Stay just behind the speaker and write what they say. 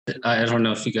I don't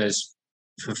know if you guys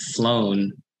have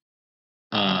flown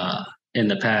in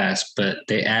the past, but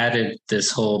they added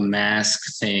this whole mask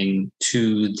thing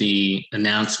to the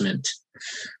announcement.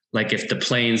 Like if the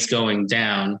plane's going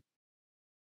down,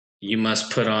 you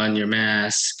must put on your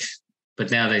mask. But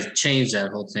now they've changed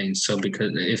that whole thing. So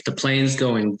because if the plane's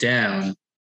going down,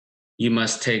 you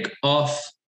must take off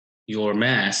your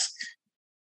mask,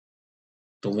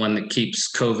 the one that keeps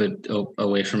COVID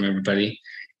away from everybody,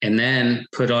 and then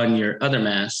put on your other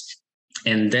mask,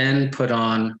 and then put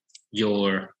on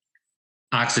your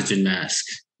oxygen mask.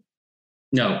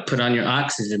 No, put on your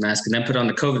oxygen mask and then put on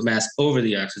the COVID mask over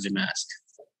the oxygen mask.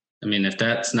 I mean, if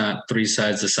that's not three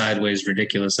sides of sideways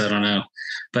ridiculous, I don't know.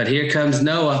 But here comes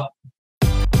Noah. 2,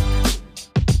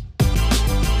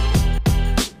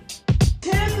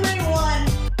 3, 1,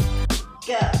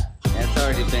 go. It's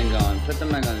already been going. Put the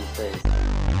mic on his face.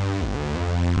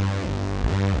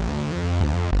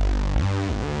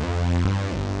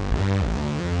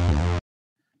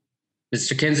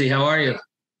 Mr. Kinsey, how are you?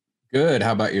 Good.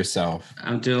 How about yourself?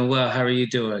 I'm doing well. How are you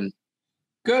doing?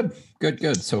 Good.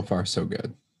 So far, so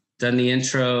good. Done the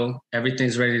intro.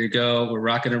 Everything's ready to go. We're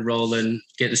rocking and rolling,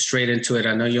 getting straight into it.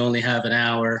 I know you only have an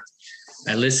hour.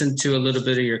 I listened to a little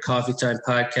bit of your Coffee Time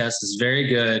podcast. It's very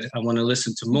good. I want to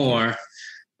listen to more.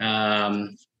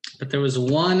 But there was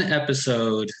one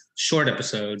short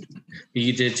episode that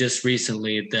you did just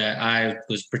recently that I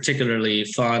was particularly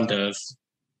fond of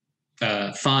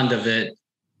it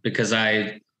because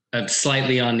I'm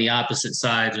slightly on the opposite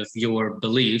side of your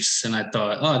beliefs. And I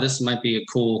thought, oh, this might be a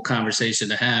cool conversation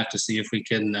to have to see if we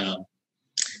can,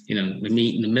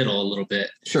 meet in the middle a little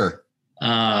bit. Sure.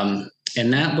 And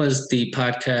that was the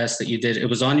podcast that you did. It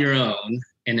was on your own,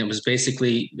 and it was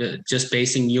basically just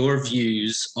basing your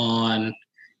views on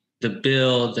the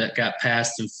bill that got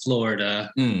passed in Florida,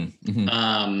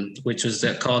 which was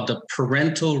called the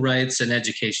Parental Rights and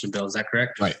Education Bill. Is that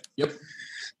correct? Right. Yep.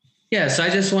 Yeah, so I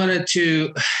just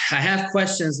I have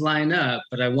questions lined up,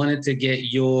 but I wanted to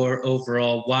get your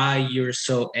overall why you're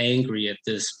so angry at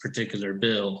this particular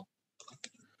bill.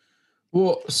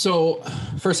 Well, so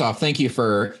first off, thank you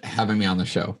for having me on the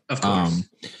show. Of course.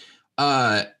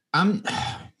 I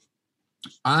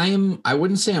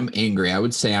wouldn't say I'm angry. I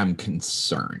would say I'm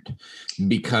concerned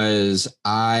because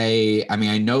I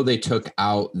know they took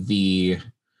out the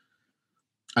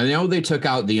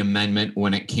amendment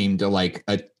when it came to like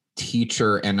a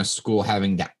teacher and a school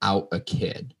having to out a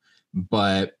kid,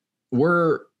 but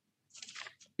we're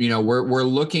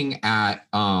looking at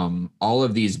all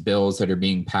of these bills that are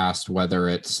being passed, whether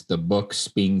it's the books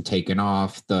being taken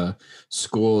off, the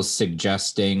schools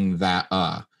suggesting that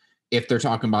if they're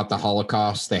talking about the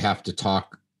Holocaust, they have to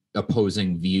talk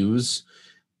opposing views.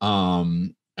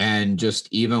 And just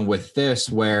even with this,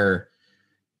 where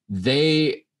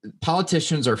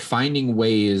politicians are finding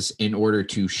ways in order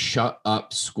to shut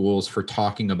up schools for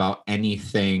talking about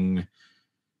anything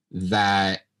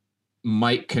that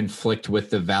might conflict with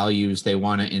the values they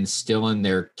want to instill in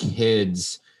their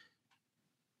kids,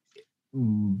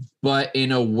 but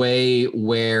in a way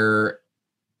where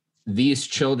these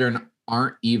children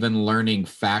aren't even learning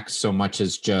facts so much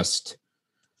as just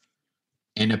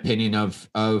an opinion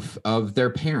of their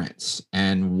parents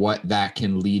and what that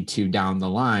can lead to down the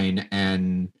line.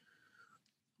 And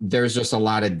there's just a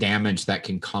lot of damage that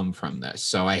can come from this.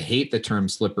 So I hate the term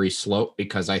slippery slope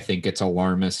because I think it's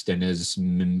alarmist and is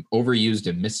overused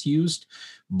and misused.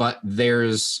 But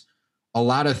there's a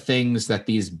lot of things that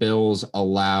these bills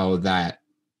allow that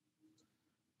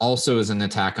also is an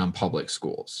attack on public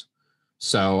schools.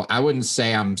 So I wouldn't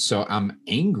say I'm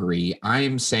angry. I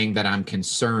am saying that I'm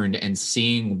concerned and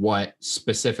seeing what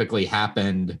specifically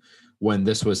happened when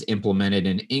this was implemented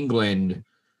in England.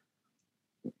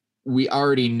 We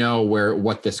already know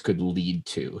what this could lead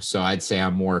to. So I'd say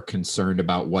I'm more concerned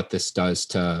about what this does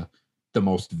to the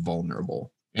most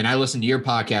vulnerable. And I listen to your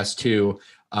podcast too.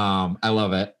 I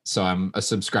love it. So I'm a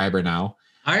subscriber now.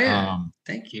 Oh, yeah.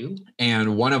 Thank you.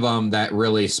 And one of them that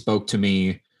really spoke to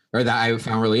me, or that I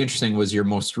found really interesting, was your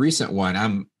most recent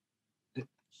one.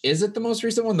 Is it the most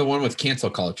recent one? The one with cancel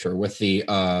culture with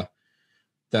the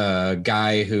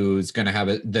guy who's going to have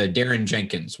it, the Darren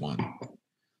Jenkins one.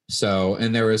 So,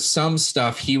 and there was some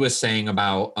stuff he was saying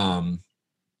about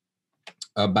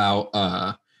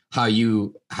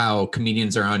how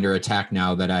comedians are under attack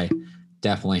now that I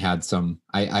definitely had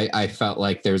I felt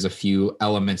like there's a few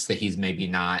elements that he's maybe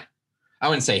not, I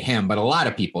wouldn't say him, but a lot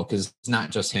of people, because it's not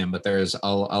just him, but there's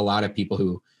a lot of people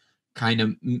who kind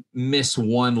of miss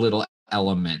one little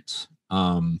element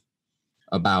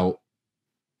about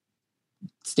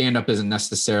stand-up isn't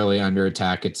necessarily under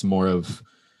attack. It's more of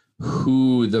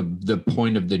who the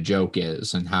point of the joke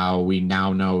is, and how we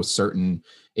now know certain,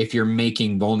 if you're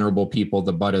making vulnerable people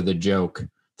the butt of the joke,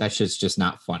 that's just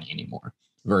not funny anymore,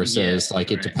 versus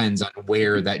it depends on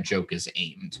where that joke is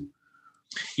aimed.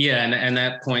 Yeah, and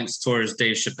that points towards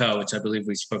Dave Chappelle, which I believe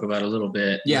we spoke about a little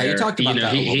bit. Yeah, you talked about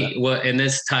that a little bit. Well, and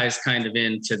this ties kind of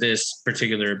into this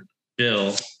particular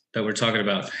bill that we're talking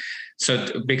about.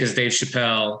 So because Dave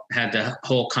Chappelle had the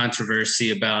whole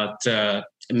controversy about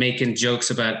making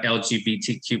jokes about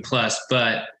LGBTQ plus,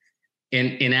 but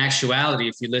in actuality,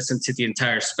 if you listen to the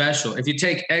entire special, if you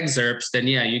take excerpts, then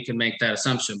yeah, you can make that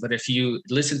assumption. But if you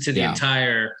listen to the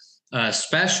entire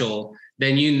special,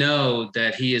 then you know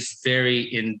that he is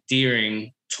very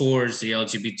endearing towards the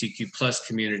LGBTQ plus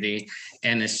community.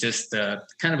 And it's just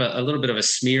kind of a little bit of a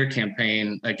smear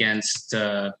campaign against,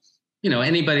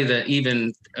 anybody that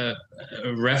even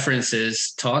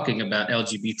references talking about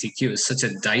LGBTQ. Is such a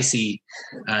dicey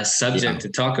subject to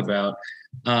talk about.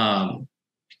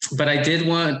 But I did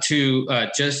want to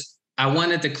I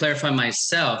wanted to clarify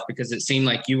myself, because it seemed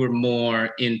like you were more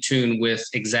in tune with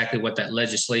exactly what that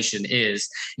legislation is.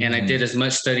 And I did as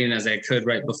much studying as I could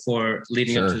right before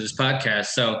leading up to this podcast.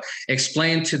 So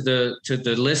explain to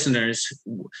the listeners,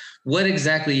 what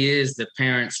exactly is the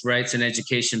Parents' Rights and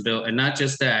Education Bill? And not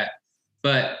just that,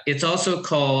 but it's also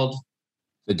called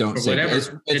the Don't Say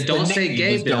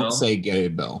Gay Bill. Don't Say Gay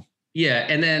Bill. Yeah.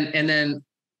 And then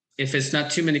if it's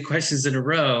not too many questions in a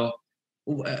row,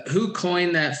 who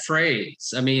coined that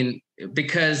phrase? I mean,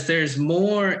 because there's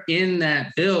more in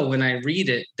that bill when I read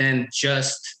it than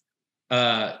just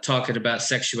talking about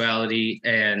sexuality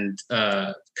and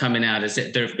coming out as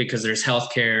it there, because there's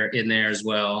healthcare in there as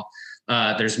well.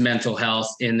 There's mental health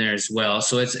in there as well.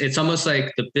 So it's almost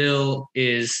like the bill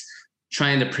is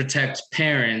trying to protect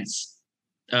parents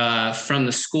from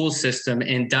the school system,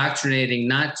 indoctrinating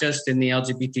not just in the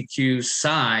LGBTQ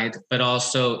side, but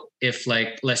also if,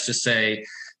 let's just say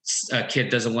a kid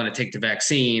doesn't want to take the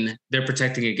vaccine, they're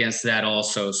protecting against that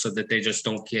also, so that they just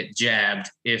don't get jabbed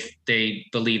if they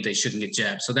believe they shouldn't get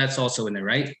jabbed. So that's also in there,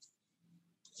 right?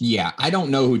 Yeah, I don't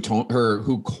know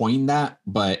who coined that,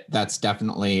 but that's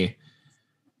definitely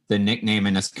the nickname,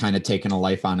 and it's kind of taken a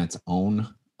life on its own.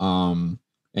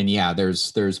 And yeah,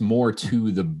 there's more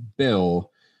to the bill.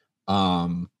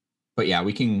 But yeah,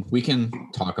 we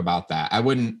can talk about that.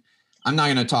 I'm not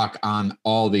going to talk on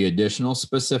all the additional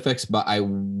specifics, but I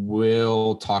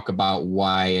will talk about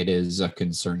why it is a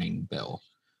concerning bill.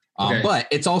 Okay. But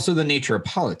it's also the nature of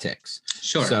politics.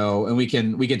 Sure. So, and we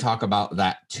can talk about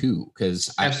that too,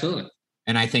 because absolutely.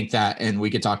 And I think that, and we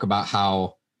could talk about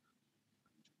how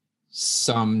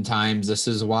sometimes this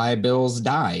is why bills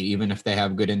die, even if they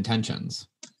have good intentions.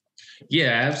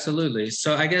 Yeah, absolutely.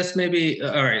 So I guess maybe,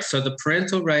 all right. So the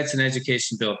Parental Rights and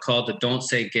Education Bill, called the Don't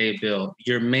Say Gay Bill,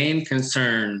 your main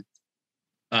concern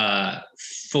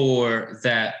for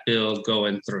that bill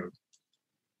going through?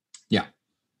 Yeah.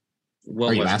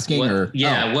 Are you asking?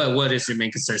 What is your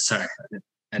main concern? Sorry.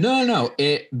 No.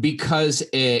 Because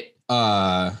it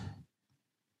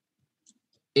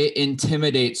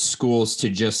intimidates schools to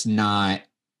just not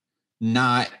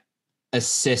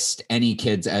assist any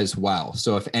kids as well.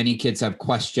 So if any kids have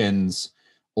questions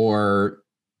or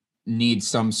need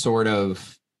some sort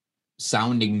of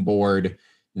sounding board,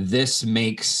 this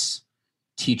makes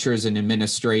teachers and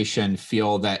administration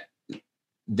feel that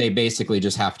they basically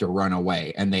just have to run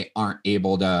away, and they aren't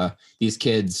able to, these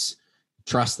kids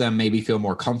trust them, maybe feel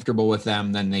more comfortable with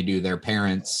them than they do their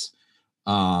parents,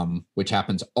 which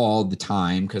happens all the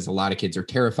time, because a lot of kids are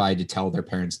terrified to tell their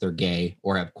parents they're gay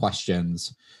or have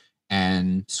questions.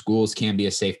 And schools can be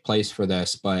a safe place for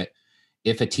this. But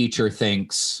if a teacher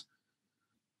thinks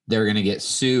they're going to get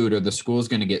sued, or the school's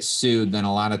going to get sued, then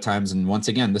a lot of times, and once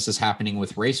again, this is happening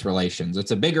with race relations,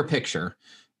 it's a bigger picture,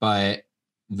 but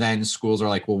then schools are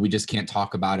like, well, we just can't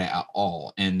talk about it at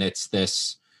all. And it's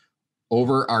this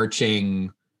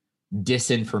overarching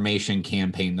disinformation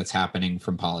campaign that's happening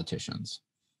from politicians.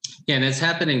 Yeah, and it's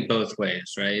happening both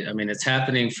ways, right? I mean, it's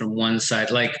happening from one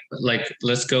side, like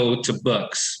let's go to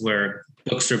books, where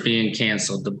books are being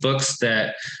canceled. The books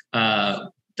that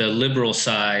the liberal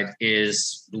side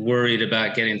is worried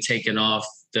about getting taken off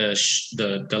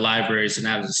the libraries and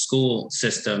out of the school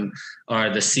system are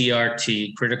the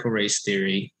CRT, critical race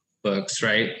theory books,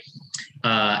 right?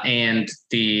 And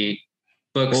the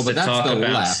books that talk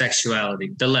about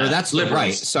sexuality. The left. That's liberals.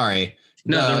 Right. Sorry.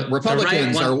 No, the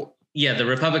Republicans are. Yeah, the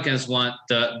Republicans want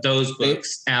those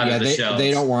books out of the shelves. They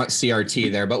don't want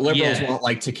CRT there, but liberals want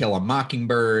like To Kill a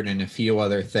Mockingbird and a few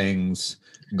other things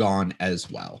gone as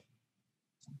well.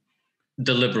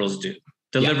 The liberals do.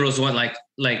 The liberals want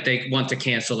like they want to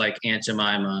cancel like Aunt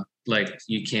Jemima like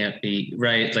you can't be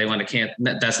right. They want to can't.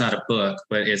 That's not a book,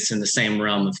 but it's in the same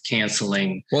realm of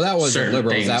canceling. Well, that wasn't certain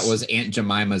liberals. things. That was Aunt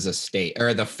Jemima's estate,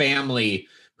 or the family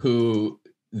who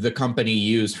the company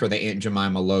used for the Aunt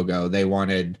Jemima logo. They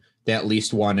at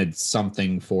least wanted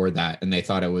something for that, and they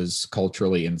thought it was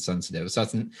culturally insensitive. So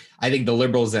I think the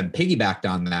liberals then piggybacked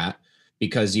on that,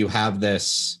 because you have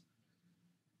this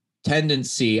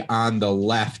tendency on the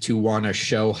left to want to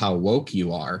show how woke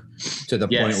you are, to the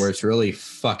point where it's really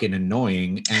fucking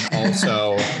annoying. And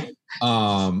also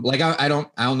like I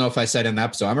don't know if I said in the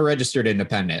episode, I'm a registered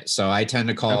independent, so I tend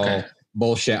to call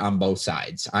bullshit on both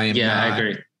sides. I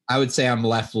agree. I would say I'm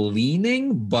left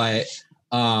leaning, but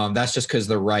that's just because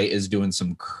the right is doing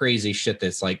some crazy shit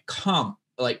that's like, come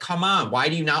on, why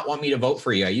do you not want me to vote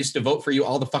for you? I used to vote for you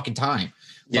all the fucking time.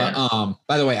 Yeah. But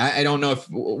by the way, I don't know if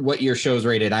what your show's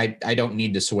rated. I don't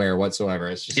need to swear whatsoever.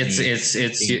 It's just it's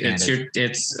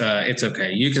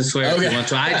okay. You can swear if you want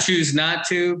to. I choose not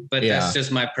to, but that's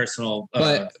just my personal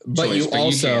choice.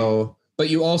 But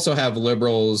you also have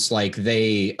liberals, like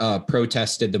they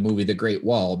protested the movie The Great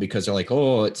Wall because they're like,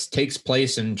 oh, it takes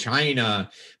place in China,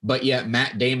 but yet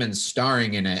Matt Damon's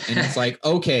starring in it. And it's like,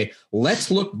 okay,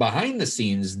 let's look behind the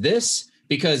scenes.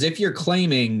 Because if you're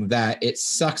claiming that it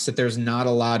sucks that there's not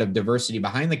a lot of diversity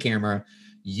behind the camera,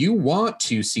 you want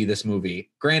to see this movie.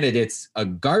 Granted, it's a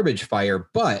garbage fire,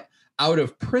 but out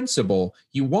of principle,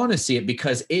 you want to see it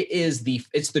because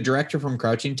it's the director from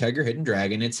Crouching Tiger, Hidden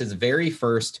Dragon. It's his very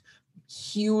first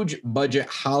huge budget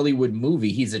Hollywood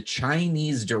movie. He's a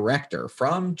Chinese director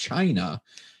from China,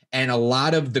 and a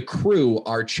lot of the crew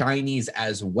are Chinese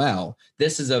as well.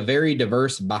 This is a very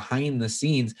diverse behind the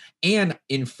scenes and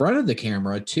in front of the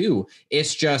camera too.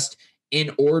 It's just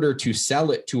in order to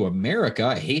sell it to America,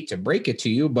 I hate to break it to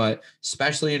you, but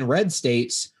especially in red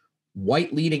states,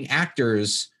 white leading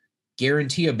actors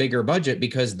guarantee a bigger budget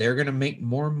because they're going to make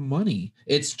more money.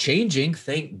 It's changing,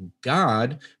 thank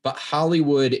God, but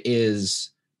Hollywood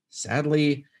is,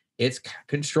 sadly, it's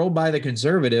controlled by the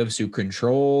conservatives who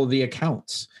control the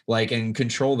accounts, and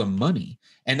control the money.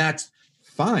 And that's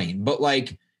fine. But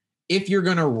if you're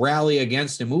going to rally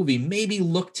against a movie, maybe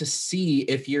look to see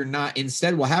if you're not.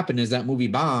 Instead, what happened is that movie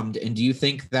bombed. And do you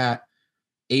think that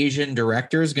Asian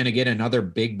director is going to get another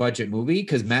big budget movie?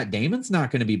 Because Matt Damon's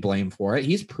not going to be blamed for it.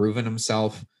 He's proven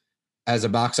himself as a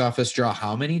box office draw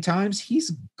how many times?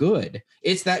 He's good.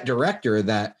 It's that director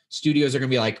that studios are going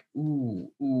to be like, ooh,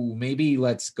 maybe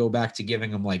let's go back to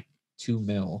giving him $2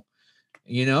 million.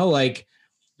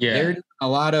 There's a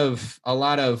lot of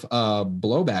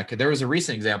blowback. There was a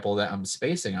recent example that I'm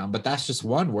spacing on, but that's just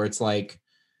one where it's like,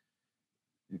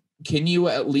 can you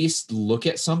at least look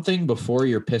at something before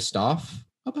you're pissed off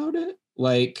about it?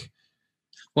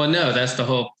 Well, no, that's the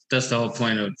whole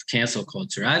point of cancel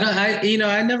culture.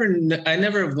 I never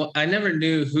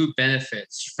knew who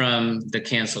benefits from the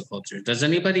cancel culture. Does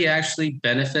anybody actually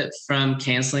benefit from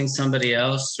canceling somebody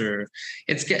else, or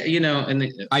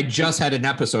I just had an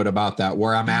episode about that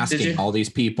where I'm asking all these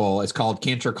people. It's called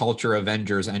Cancel Culture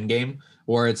Avengers Endgame,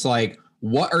 where it's like,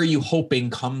 what are you hoping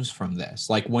comes from this?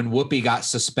 When Whoopi got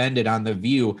suspended on The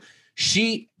View,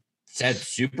 she said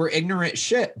super ignorant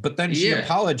shit, but then she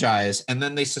apologized, and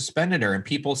then they suspended her, and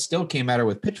people still came at her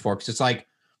with pitchforks. It's like,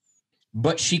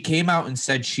 but she came out and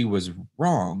said she was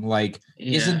wrong.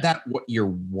 Isn't that what you're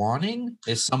wanting?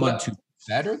 Is someone to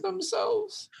better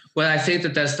themselves? Well, I think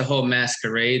that's the whole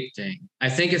masquerade thing. I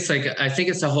think it's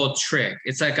a whole trick.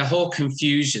 It's like a whole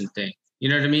confusion thing. You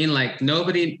know what I mean?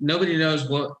 Nobody knows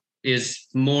what is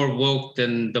more woke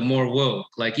than the more woke.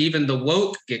 Even the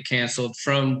woke get canceled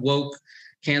from woke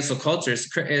cancel culture.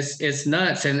 It's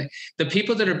nuts. And the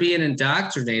people that are being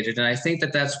indoctrinated, and I think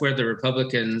that's where the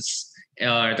Republicans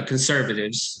are, the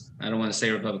conservatives, I don't want to say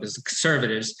Republicans, the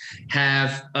conservatives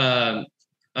have a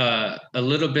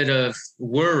little bit of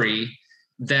worry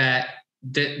that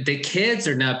the kids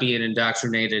are not being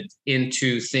indoctrinated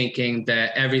into thinking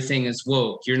that everything is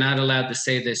woke. You're not allowed to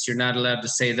say this. You're not allowed to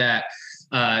say that.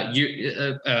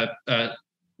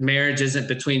 Marriage isn't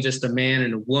between just a man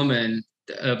and a woman.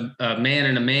 A man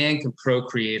and a man can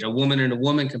procreate. A woman and a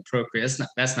woman can procreate.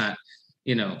 That's not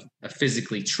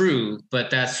physically true, but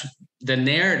that's the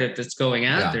narrative that's going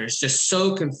out there. It's just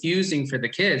so confusing for the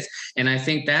kids. And I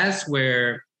think that's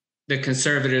where the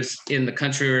conservatives in the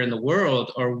country or in the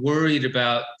world are worried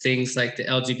about things like the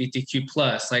LGBTQ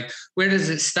plus. Where does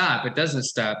it stop? It doesn't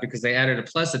stop because they added a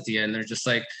plus at the end. They're just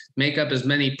make up as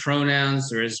many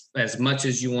pronouns or as much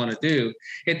as you want to do.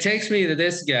 It takes me to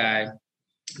this guy.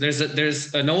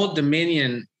 There's an Old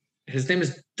Dominion. His name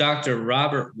is Dr.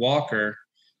 Robert Walker.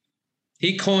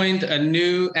 He coined a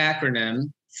new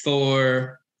acronym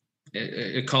for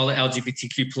call it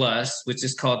LGBTQ plus, which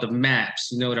is called the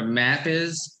MAPS. You know what a MAP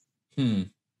is?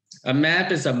 A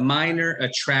MAP is a minor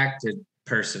attracted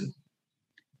person,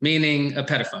 meaning a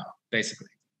pedophile, basically.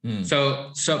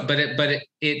 But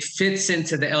it fits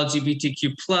into the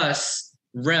LGBTQ plus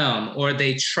realm, or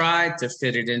they tried to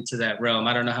fit it into that realm.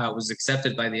 I don't know how it was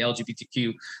accepted by the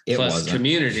LGBTQ plus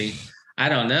community. I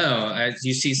don't know.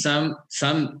 You see some.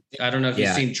 I don't know if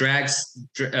you've seen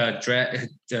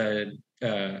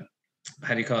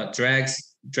how do you call it?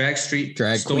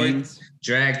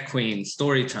 Drag queen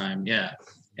story time. Yeah.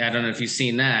 I don't know if you've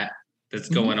seen that. That's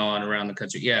going on around the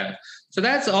country. Yeah. So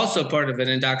that's also part of an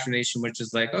indoctrination, which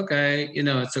is like, okay,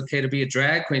 it's okay to be a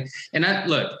drag queen. And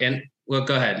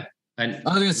go ahead. I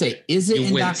was going to say, is it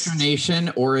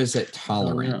indoctrination or is it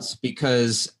tolerance?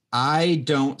 Because I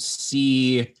don't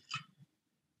see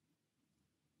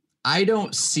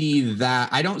that.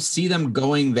 I don't see them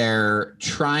going there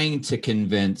trying to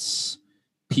convince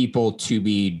people to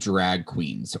be drag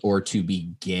queens or to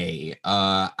be gay.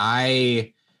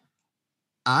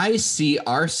 I see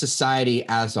our society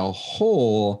as a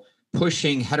whole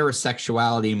pushing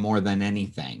heterosexuality more than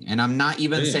anything. And I'm not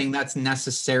even saying that's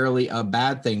necessarily a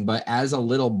bad thing, but as a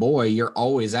little boy, you're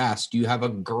always asked, do you have a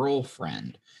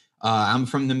girlfriend? I'm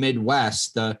from the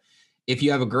Midwest. If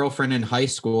you have a girlfriend in high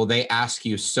school, they ask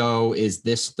you, so is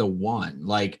this the one?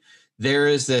 Like, there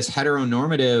is this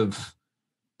heteronormative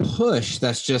push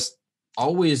that's just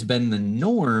always been the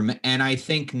norm. And I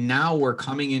think now we're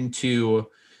coming into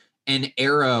an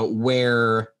era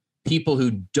where people who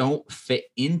don't fit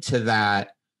into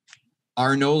that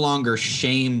are no longer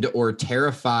shamed or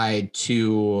terrified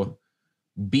to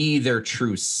be their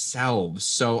true selves.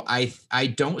 So I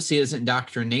don't see it as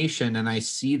indoctrination, and I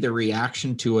see the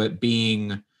reaction to it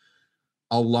being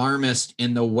alarmist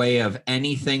in the way of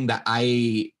anything that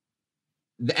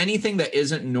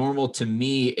isn't normal to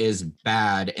me is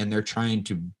bad, and they're trying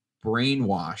to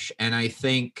brainwash. And I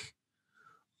think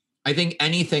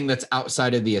anything that's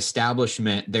outside of the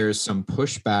establishment, there's some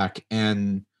pushback.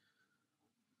 And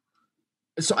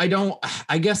so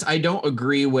I guess I don't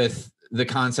agree with the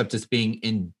concept as being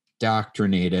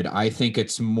indoctrinated. I think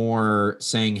it's more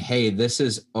saying, hey, this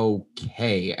is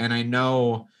okay. And I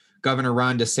know Governor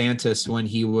Ron DeSantis, when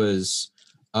he was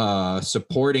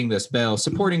supporting this bill,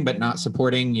 supporting but not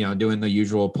supporting, doing the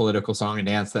usual political song and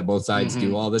dance that both sides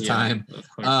do all the time.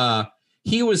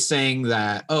 He was saying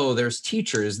that, there's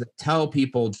teachers that tell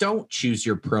people don't choose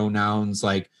your pronouns,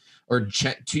 or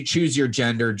to choose your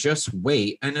gender, just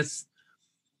wait. And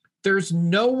there's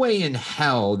no way in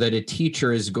hell that a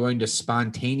teacher is going to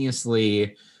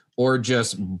spontaneously or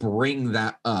just bring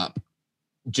that up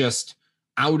just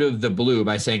out of the blue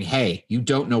by saying, hey, you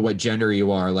don't know what gender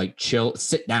you are, chill,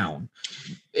 sit down.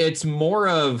 It's more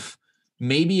of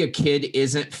maybe a kid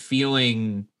isn't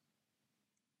feeling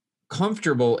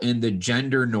comfortable in the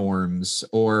gender norms,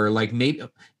 or maybe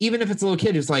even if it's a little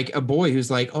kid who's a boy who's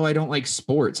I don't like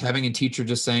sports, having a teacher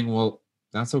just saying, well,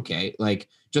 that's okay.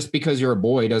 Just because you're a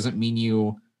boy doesn't mean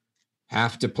you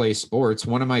have to play sports.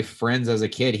 One of my friends as a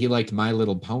kid, he liked My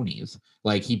Little Ponies.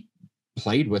 He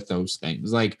played with those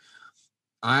things.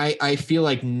 I feel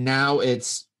like now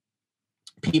it's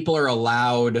people are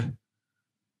allowed,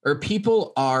 or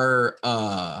people are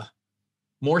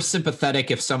more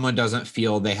sympathetic if someone doesn't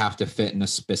feel they have to fit in a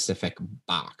specific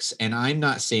box. And I'm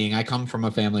not seeing, I come from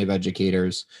a family of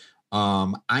educators.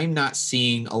 I'm not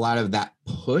seeing a lot of that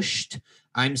pushed.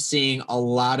 I'm seeing a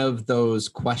lot of those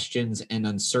questions and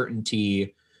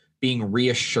uncertainty being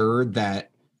reassured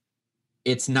that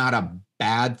it's not a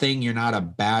bad thing. You're not a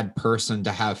bad person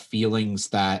to have feelings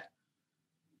that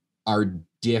are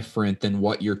different than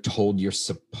what you're told you're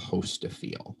supposed to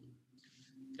feel.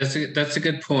 That's a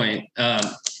good point.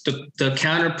 The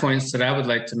counterpoints that I would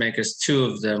like to make is two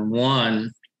of them.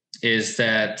 One is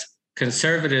that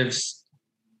conservatives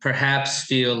perhaps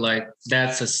feel like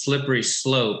that's a slippery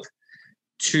slope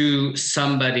to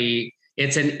somebody.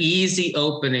 It's an easy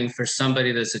opening for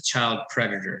somebody that's a child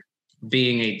predator,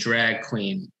 being a drag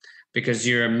queen, because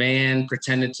you're a man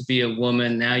pretending to be a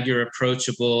woman. Now you're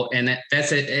approachable, and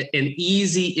that's an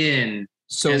easy in.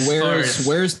 So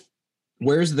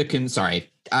where's the sorry,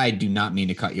 I do not mean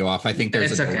to cut you off. I think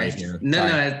there's a delay here.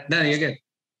 No, you're good.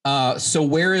 So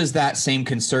where is that same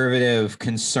conservative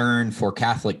concern for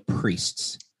Catholic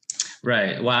priests?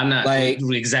 Right. Well, I'm not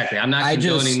exactly. I'm not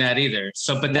condoning that either.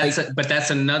 So, but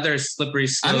that's another slippery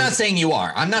slope. I'm not saying you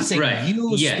are. I'm not saying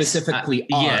you specifically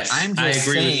are. Yes, I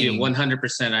agree with you.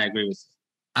 100%. I agree with you.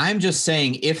 I'm just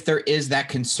saying, if there is that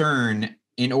concern,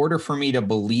 in order for me to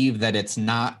believe that it's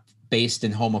not based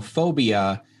in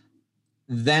homophobia,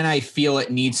 then I feel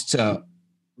it needs to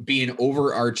be an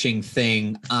overarching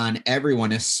thing on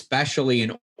everyone, especially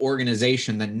an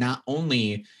organization that not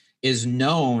only is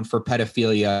known for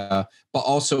pedophilia, but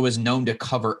also is known to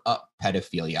cover up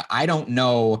pedophilia. I don't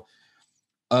know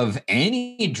of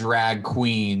any drag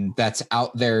queen that's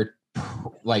out there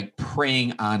like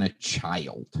preying on a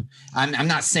child. I'm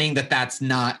not saying that that's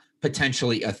not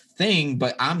potentially a thing,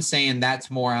 but I'm saying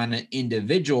that's more on an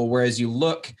individual. Whereas you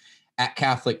look at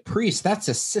Catholic priests, that's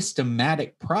a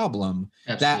systematic problem.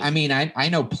 Absolutely. That, I mean, I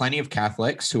know plenty of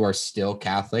Catholics who are still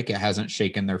Catholic. It hasn't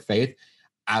shaken their faith.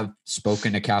 I've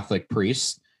spoken to Catholic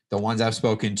priests. The ones I've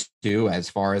spoken to, as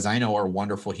far as I know, are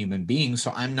wonderful human beings.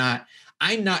 So I'm not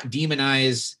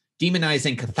demonizing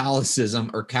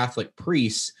Catholicism or Catholic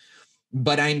priests,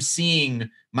 but I'm seeing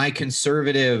my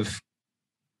conservative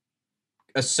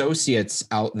associates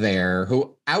out there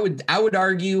who I would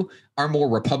argue are more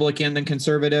Republican than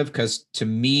conservative, because to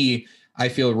me, I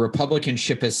feel Republican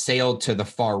ship has sailed to the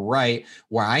far right,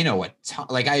 where I know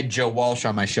like I had Joe Walsh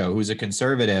on my show, who's a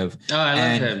conservative. Oh, I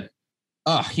love him.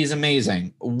 Oh, he's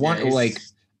amazing.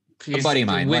 He's a buddy of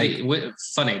mine. Witty,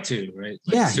 funny too, right?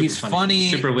 Like, yeah, he's funny,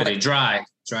 super witty, dry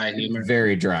humor.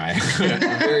 Very dry,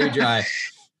 very dry.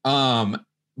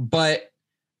 But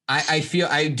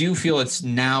I do feel it's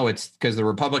because the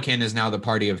Republican is now the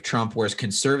party of Trump, whereas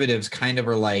conservatives kind of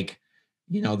are like,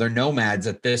 they're nomads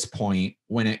at this point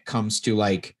when it comes to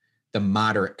like the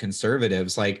moderate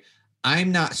conservatives. Like I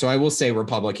will say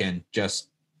Republican just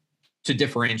to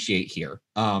differentiate here.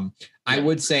 I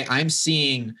would say I'm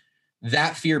seeing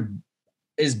that fear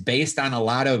is based on a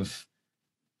lot of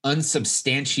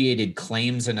unsubstantiated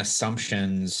claims and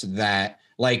assumptions that,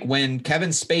 like, when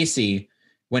Kevin Spacey,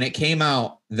 when it came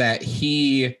out that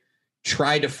he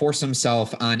tried to force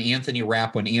himself on Anthony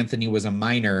Rapp when Anthony was a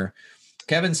minor,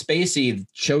 Kevin Spacey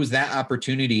chose that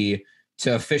opportunity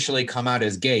to officially come out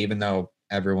as gay, even though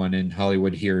everyone in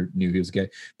Hollywood here knew he was gay,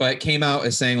 but came out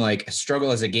as saying like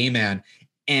struggle as a gay man.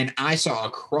 And I saw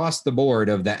across the board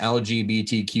of the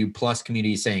LGBTQ plus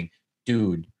community saying,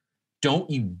 dude, don't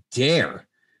you dare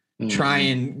try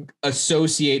and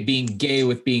associate being gay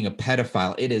with being a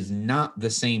pedophile. It is not the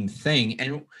same thing.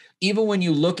 And even when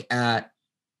you look at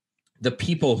the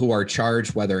people who are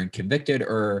charged, whether convicted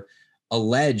or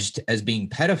alleged as being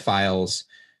pedophiles,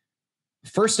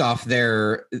 first off,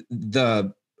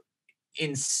 the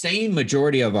insane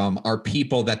majority of them are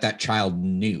people that child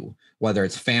knew, whether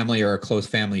it's family or a close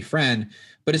family friend,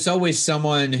 but it's always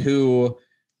someone who,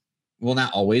 well,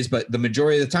 not always, but the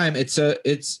majority of the time it's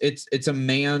a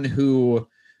man who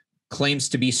claims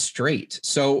to be straight.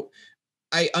 So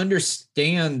I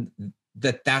understand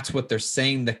that that's what they're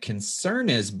saying the concern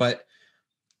is, but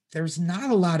there's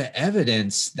not a lot of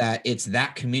evidence that it's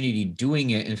that community doing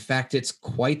it. In fact, it's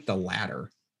quite the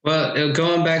latter. Well,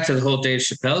 going back to the whole Dave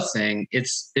Chappelle thing,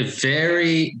 it's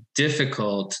very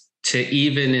difficult to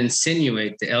even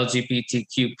insinuate the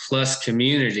LGBTQ plus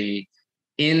community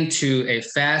into a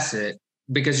facet,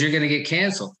 because you're going to get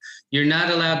canceled. You're not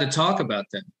allowed to talk about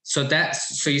them. So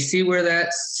you see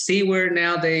where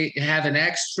now they have an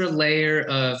extra layer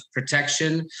of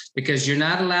protection, because you're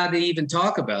not allowed to even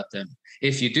talk about them.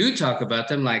 If you do talk about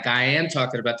them, like I am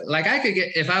talking about them, like I could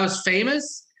get, if I was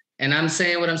famous and I'm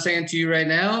saying what I'm saying to you right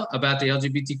now about the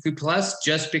LGBTQ plus,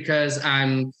 just because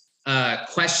I'm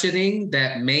questioning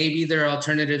that maybe their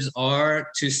alternatives are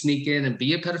to sneak in and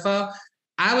be a pedophile,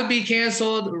 I would be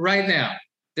canceled right now.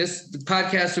 The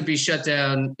podcast would be shut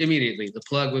down immediately. The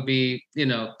plug would be,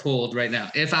 pulled right now.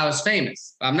 If I was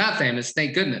famous, I'm not famous,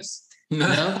 thank goodness.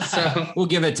 So we'll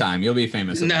give it time. You'll be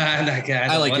famous. No,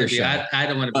 I like your show. I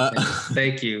don't want to be famous.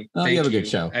 Thank you. You have a good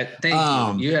show.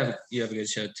 Thank you. You have a good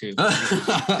show too.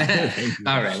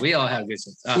 All right, we all have good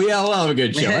shows. We all have a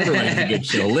good show. Everyone has a good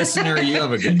show. Listener, you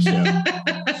have a good show.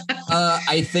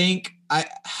 I think I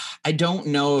don't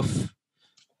know if.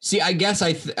 See, I guess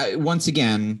once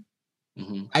again,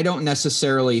 I don't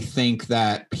necessarily think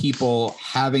that people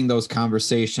having those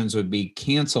conversations would be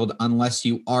canceled unless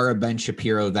you are a Ben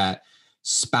Shapiro that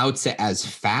spouts it as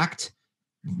fact,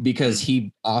 because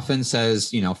he often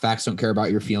says, facts don't care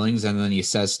about your feelings. And then he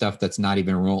says stuff that's not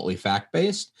even remotely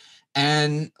fact-based.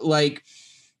 And like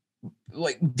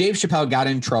Dave Chappelle got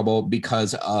in trouble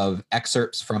because of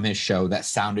excerpts from his show that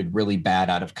sounded really bad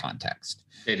out of context.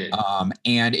 They did.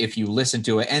 And if you listen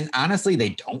to it, and honestly, they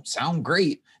don't sound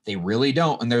great. They really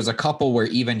don't. And there's a couple where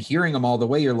even hearing them all the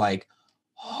way, you're like,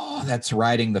 oh, that's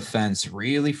riding the fence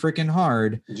really freaking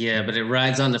hard. Yeah, but it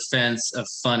rides on the fence of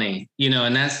funny,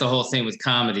 and that's the whole thing with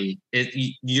comedy.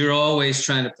 You're always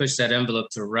trying to push that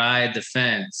envelope to ride the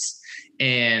fence.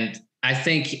 And I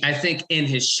think in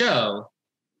his show,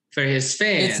 for his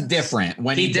fans, it's different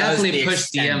when he definitely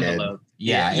pushed the envelope.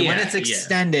 Yeah. And when Yeah, it's yeah.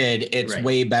 extended, it's Right.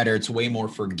 way better. It's way more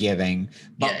forgiving.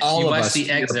 But Yeah, all you of watch us, the to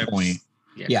your excerpts. point,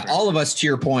 Yeah, all of us, to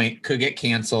your point, could get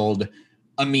canceled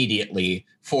immediately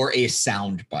for a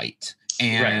sound bite.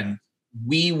 And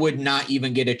we would not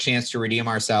even get a chance to redeem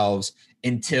ourselves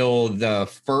until the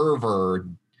fervor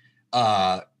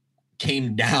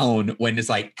came down, when it's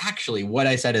like, actually, what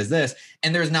I said is this.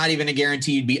 And there's not even a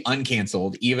guarantee you'd be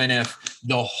uncanceled, even if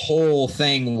the whole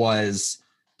thing was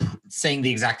saying the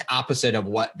exact opposite of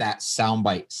what that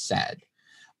soundbite said.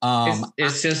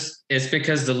 It's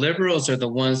because the liberals are the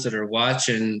ones that are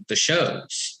watching the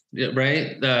shows,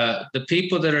 right? The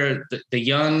people that are the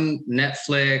young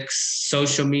Netflix,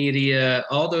 social media,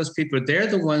 all those people, they're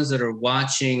the ones that are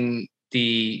watching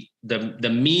the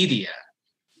media.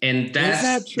 And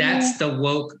that's the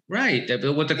woke, right?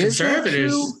 With the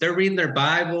conservatives, they're reading their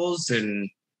Bibles and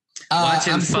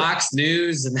watching Fox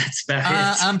News, and that's about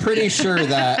it. I'm pretty sure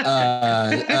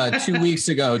that 2 weeks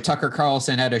ago, Tucker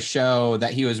Carlson had a show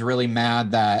that he was really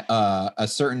mad that a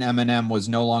certain Eminem was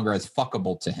no longer as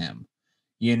fuckable to him.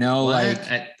 You know, what?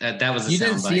 That was a you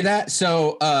didn't see that?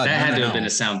 So that had to have been a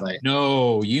soundbite.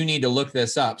 No, you need to look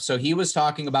this up. So he was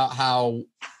talking about how,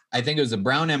 I think it was a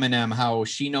brown Eminem, how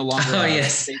she no longer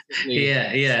stiletto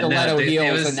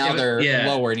heels, and now they're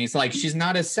lower. And he's like, she's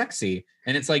not as sexy.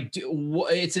 And it's like,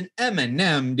 it's an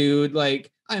Eminem, dude. Like,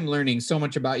 I'm learning so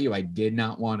much about you I did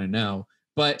not want to know.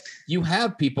 But you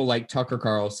have people like Tucker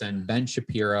Carlson, Ben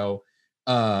Shapiro,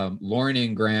 Lauren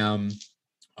Ingraham,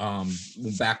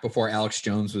 back before Alex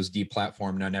Jones was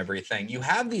deplatformed on everything. You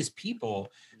have these people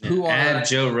who add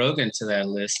Joe Rogan to that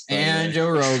list, and Joe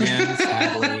Rogan,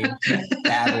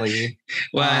 sadly.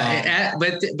 Well,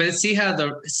 but see how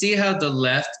the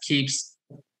left keeps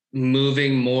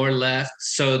moving more left,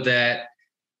 so that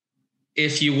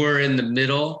if you were in the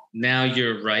middle, now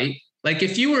you're right. Like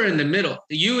if you were in the middle,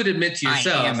 you would admit to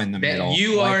yourself that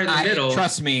you are in the middle.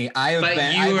 Trust me, but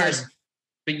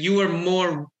you are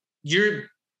more. You're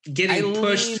getting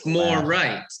pushed more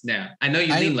right now. I know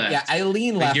you lean left. Yeah, I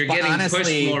lean left. You're getting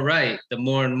pushed more right. The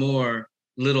more and more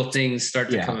little things start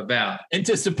to come about. And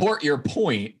to support your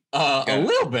point a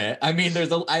little bit, I mean,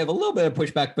 I have a little bit of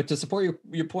pushback, but to support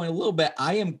your point a little bit,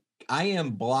 I am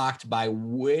blocked by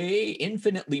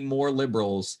infinitely more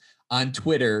liberals on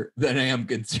Twitter than I am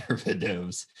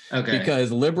conservatives. Okay.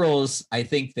 Because liberals, I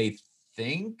think they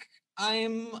think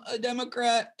I'm a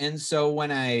Democrat. And so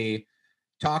when I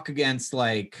talk against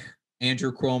like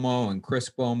Andrew Cuomo and Chris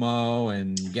Cuomo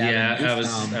and Gavin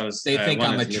Newsom, they think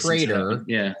I'm a traitor.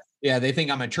 Yeah, they think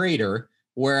I'm a traitor.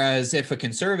 Whereas if a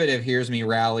conservative hears me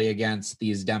rally against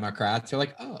these Democrats, they're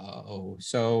like, oh,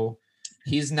 so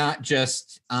he's not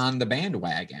just on the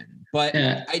bandwagon. But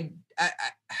I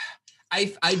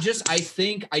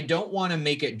think I don't want to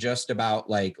make it just about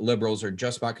like liberals or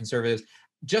just about conservatives.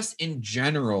 Just in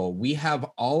general, we have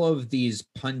all of these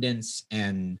pundits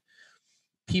and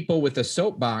people with a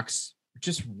soapbox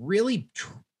just really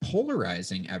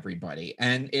polarizing everybody.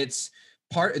 And it's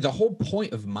the whole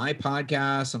point of my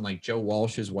podcast and like Joe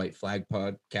Walsh's White Flag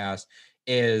podcast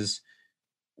is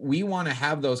we want to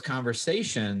have those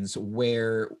conversations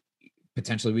where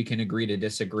potentially we can agree to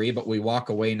disagree, but we walk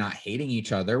away not hating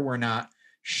each other. We're not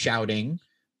shouting.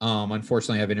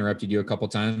 Unfortunately, I've interrupted you a couple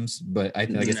times, but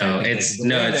you're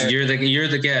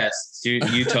the guest.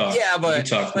 You talk.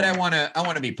 But I want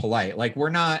to be polite. Like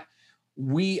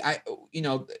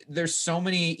there's so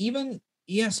many, even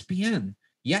ESPN.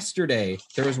 Yesterday,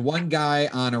 there was one guy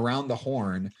on Around the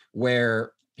Horn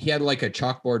where he had like a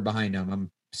chalkboard behind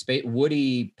him.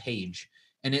 Woody Page,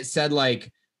 and it said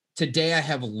like, today I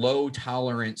have low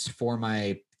tolerance for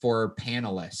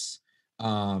panelists.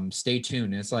 Stay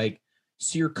tuned. And it's like,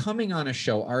 so you're coming on a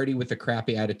show already with a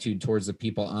crappy attitude towards the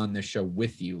people on the show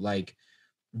with you. Like,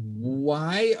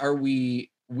 why are we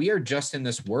are just in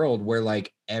this world where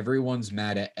like everyone's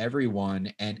mad at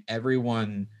everyone and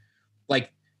everyone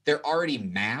like they're already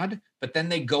mad, but then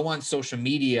they go on social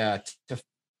media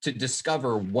to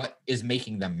discover what is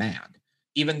making them mad,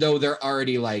 even though they're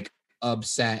already like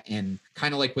upset. And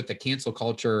kind of like with the cancel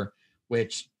culture,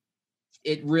 which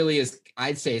it really is,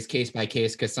 I'd say, is case by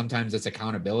case, because sometimes it's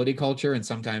accountability culture and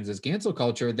sometimes it's cancel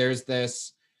culture. There's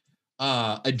this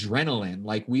adrenaline,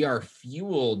 like we are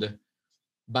fueled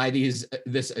by this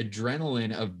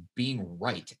adrenaline of being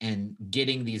right and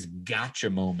getting these gotcha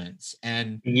moments.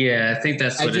 And I think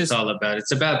that's what it's all about.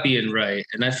 It's about being right.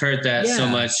 And I've heard that so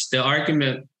much. The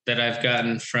argument that I've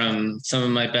gotten from some of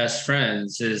my best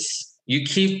friends is, you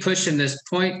keep pushing this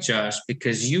point, Josh,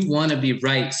 because you want to be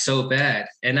right so bad.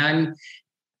 And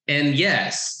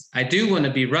yes, I do want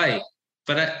to be right,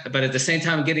 but at the same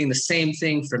time, I'm getting the same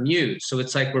thing from you. So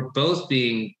it's like we're both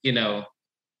being,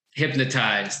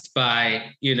 hypnotized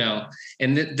by,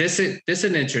 and this is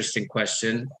an interesting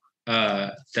question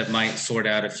that might sort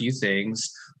out a few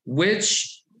things.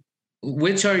 Which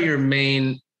are your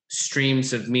main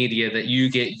streams of media that you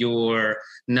get your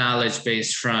knowledge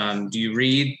base from? Do you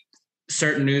read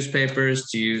certain newspapers?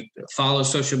 Do you follow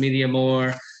social media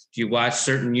more? Do you watch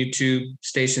certain YouTube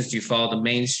stations? Do you follow the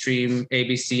mainstream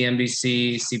ABC,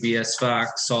 NBC, CBS,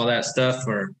 Fox, all that stuff?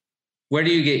 Or where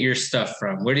do you get your stuff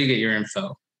from? Where do you get your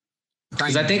info?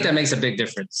 Because I think that makes a big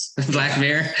difference. Black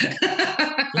Mirror?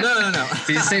 No.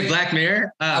 Did you say Black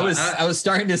Mirror? I was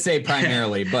starting to say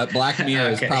primarily, but Black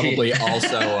Mirror is probably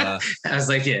also. I was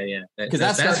like, yeah, because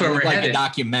that's where we're like a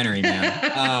documentary,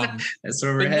 man. That's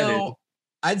where we're headed. No,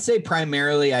 I'd say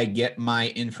primarily I get my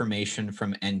information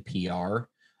from NPR.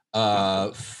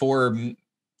 For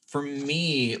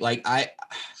me, like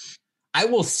I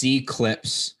will see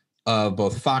clips of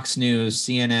both Fox News,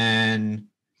 CNN.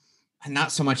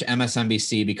 Not so much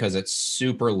MSNBC because it's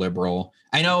super liberal.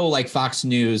 I know like Fox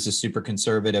News is super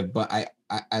conservative, but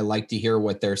I like to hear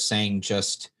what they're saying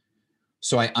just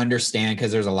so I understand,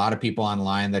 because there's a lot of people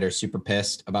online that are super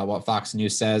pissed about what Fox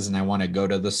News says, and I want to go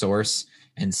to the source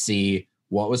and see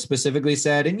what was specifically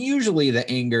said. And usually the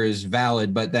anger is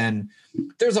valid, but then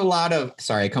there's a lot of,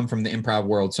 sorry, I come from the improv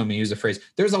world, so I'm gonna use the phrase,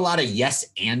 there's a lot of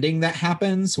yes-anding that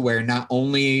happens where not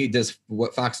only does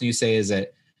what Fox News say is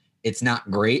that it's not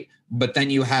great, but then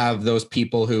you have those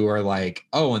people who are like,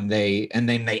 oh, and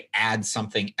then they add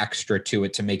something extra to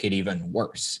it to make it even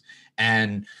worse.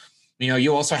 And,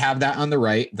 you also have that on the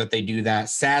right, that they do that.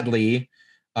 Sadly,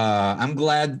 I'm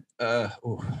glad,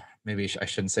 maybe I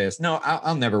shouldn't say this. No,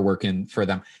 I'll never work in for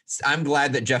them. I'm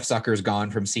glad that Jeff Zucker's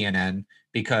gone from CNN,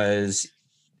 because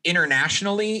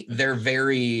internationally they're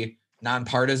very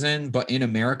nonpartisan, but in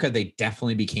America, they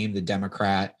definitely became the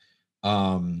Democrat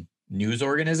news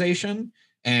organization.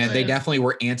 And they definitely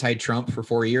were anti-Trump for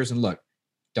 4 years. And look,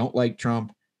 don't like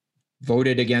Trump,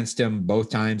 voted against him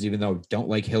both times, even though don't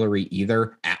like Hillary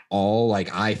either at all.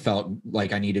 Like I felt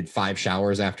like I needed 5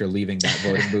 showers after leaving that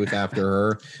voting booth after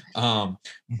her.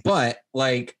 But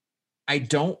like, I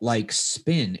don't like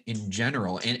spin in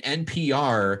general. And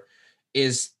NPR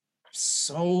is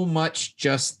so much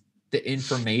just the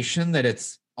information that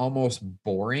it's almost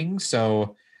boring.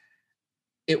 So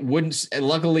it wouldn't,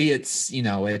 luckily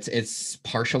it's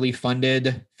partially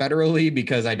funded federally,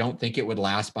 because I don't think it would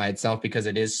last by itself because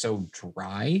it is so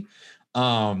dry.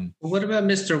 What about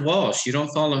Mr. Walsh? You don't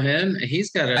follow him?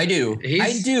 I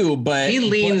do, but he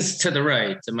leans to the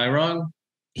right. Am I wrong?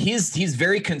 He's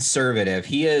very conservative.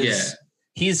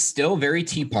 He's still very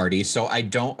Tea Party. So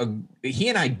he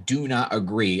and I do not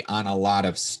agree on a lot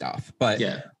of stuff, but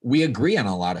we agree on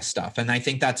a lot of stuff. And I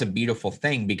think that's a beautiful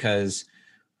thing, because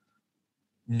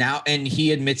now, and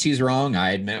he admits he's wrong.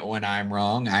 I admit when I'm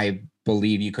wrong. I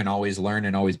believe you can always learn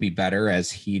and always be better, as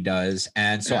he does.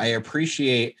 And so I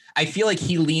feel like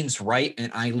he leans right and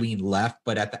I lean left,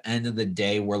 but at the end of the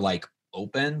day, we're like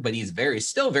open, but he's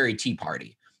still very Tea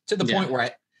Party, to the point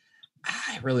where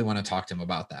I really want to talk to him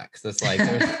about that. Cause it's like,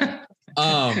 I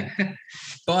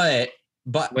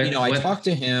talk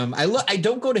to him. I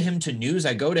don't go to him to news.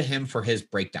 I go to him for his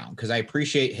breakdown, because I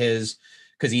appreciate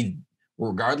because he,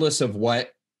 regardless of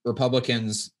what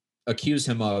Republicans accuse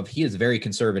him of, he is very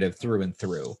conservative through and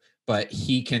through, but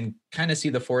he can kind of see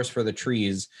the forest for the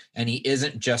trees, and he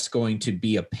isn't just going to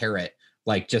be a parrot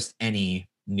like just any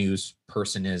news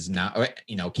person is now,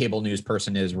 cable news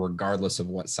person is, regardless of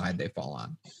what side they fall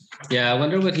on. Yeah, I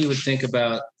wonder what he would think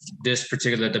about this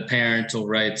particular, the parental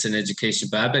rights and education,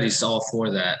 but I bet he's all for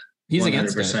that. He's 100%.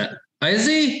 Against it. Is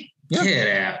he? Yeah.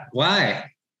 Get out. Why?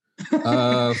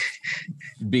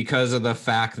 Because of the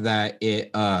fact that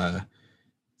it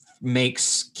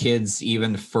makes kids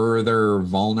even further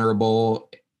vulnerable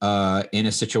in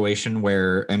a situation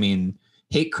where,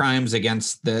 hate crimes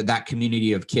against that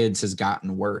community of kids has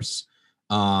gotten worse.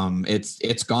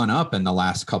 It's gone up in the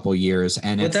last couple years,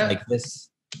 and like this.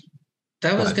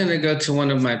 That was going to go to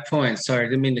one of my points. Sorry, I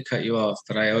didn't mean to cut you off,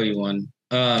 but I owe you one.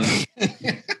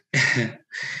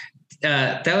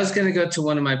 That was going to go to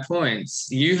one of my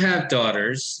points. You have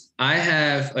daughters. I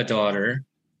have a daughter.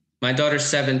 My daughter's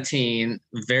 17,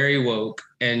 very woke,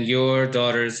 and your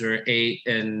daughters are 8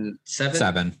 and 7?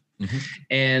 7. Mm-hmm.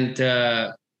 And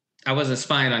I wasn't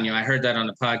spying on you. I heard that on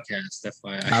the podcast,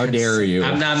 FYI. How dare you?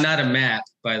 I'm not a Matt,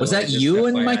 by the way. Was that you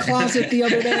FYI. In my closet the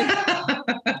other day?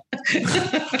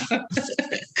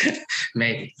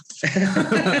 Maybe.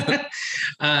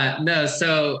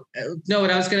 No, what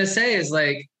I was going to say is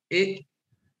like,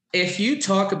 if you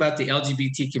talk about the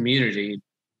LGBT community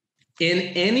in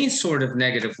any sort of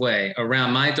negative way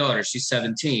around my daughter, she's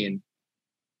 17,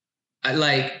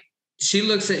 she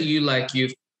looks at you like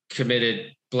you've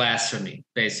committed blasphemy,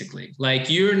 basically. Like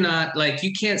you're not, like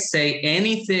you can't say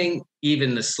anything,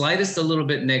 even the slightest a little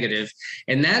bit negative,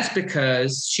 and that's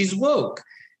because she's woke.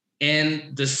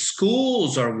 And the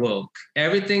schools are woke.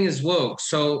 Everything is woke.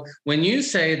 So when you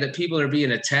say that people are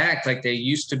being attacked like they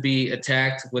used to be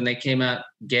attacked when they came out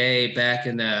gay back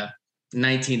in the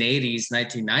 1980s,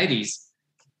 1990s,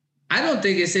 I don't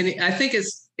think it's any. I think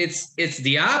it's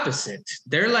the opposite.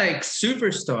 They're like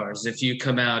superstars if you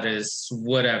come out as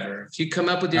whatever. If you come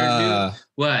up with your new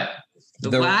what?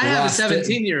 Well, I have a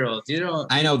 17-year-old. You know,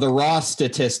 I know the raw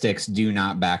statistics do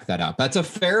not back that up. That's a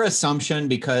fair assumption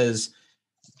because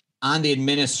on the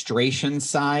administration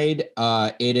side,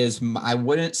 it is, I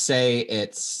wouldn't say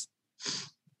it's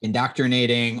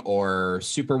indoctrinating or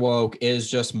super woke, is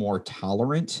just more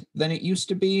tolerant than it used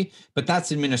to be. But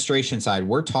that's administration side.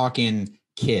 We're talking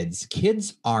kids.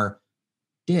 Kids are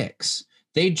dicks.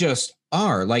 They just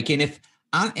are. Like,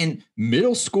 and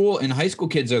middle school and high school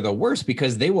kids are the worst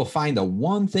because they will find the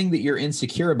one thing that you're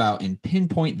insecure about and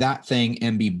pinpoint that thing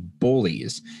and be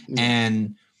bullies.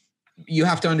 And you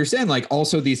have to understand, like,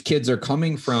 also these kids are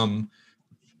coming from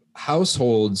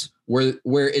households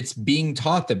where it's being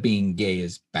taught that being gay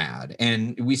is bad.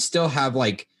 And we still have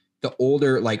like the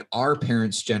older, like our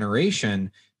parents'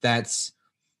 generation. That's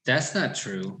not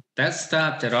true. That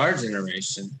stopped at our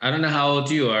generation. I don't know how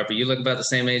old you are, but you look about the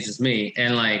same age as me.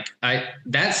 And like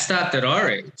that stopped at our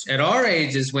age. At our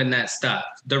age is when that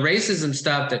stopped. The racism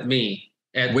stopped at me.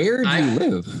 Where do you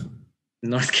live?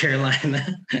 North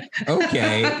Carolina.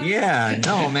 Okay. Yeah.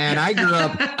 No, man. I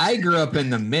grew up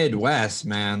in the Midwest,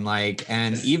 man. Like,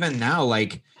 and even now,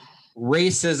 like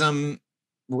race is a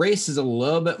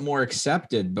little bit more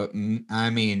accepted, but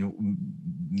I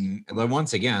mean,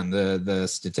 once again, the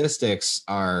statistics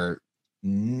are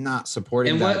not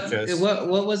supporting that.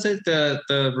 What was it?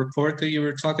 The report that you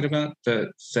were talking about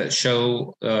that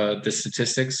show the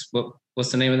statistics? What's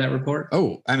the name of that report?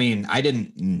 Oh, I mean, I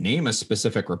didn't name a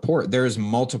specific report. There's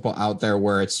multiple out there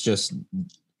where it's just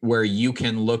where you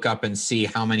can look up and see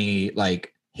how many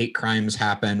like hate crimes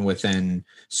happen within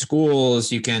schools.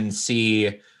 You can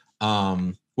see,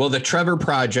 well, the Trevor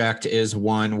Project is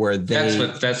one where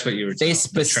that's what you were. They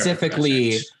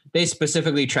specifically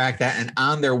track that, and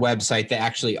on their website they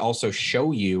actually also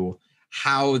show you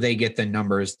how they get the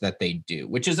numbers that they do,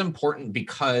 which is important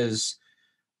because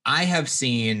I have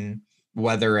seen,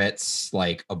 whether it's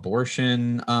like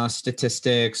abortion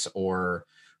statistics or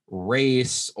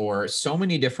race or so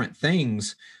many different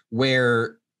things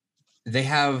where they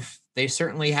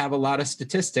certainly have a lot of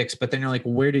statistics, but then you're like,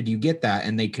 where did you get that?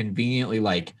 And they conveniently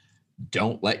like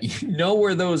don't let you know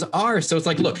where those are. So it's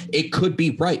like, look, it could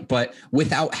be right, but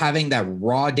without having that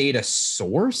raw data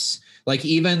source, like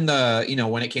even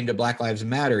when it came to Black Lives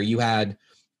Matter, you had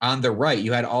on the right,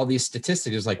 you had all these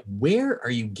statistics. It's like, where are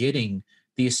you getting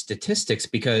these statistics?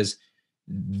 Because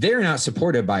they're not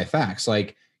supported by facts.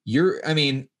 Like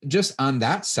just on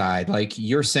that side, like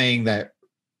you're saying that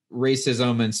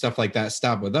racism and stuff like that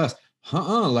stop with us.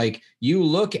 Like you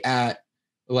look at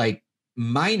like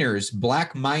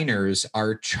Black minors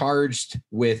are charged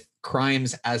with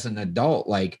crimes as an adult,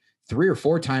 like 3 or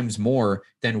 4 times more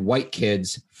than white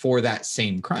kids for that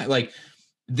same crime. Like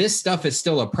this stuff is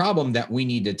still a problem that we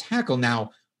need to tackle.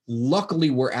 Now, luckily,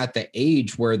 we're at the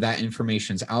age where that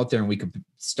information's out there and we could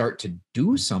start to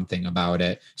do something about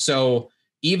it. So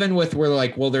even with we're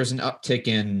like, well, there's an uptick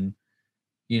in,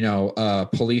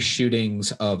 police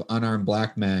shootings of unarmed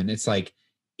Black men. It's like,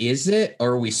 is it,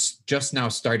 or are we just now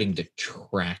starting to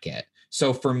track it?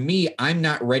 So for me, I'm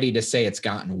not ready to say it's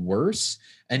gotten worse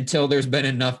until there's been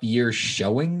enough years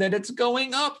showing that it's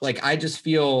going up. Like, I just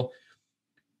feel,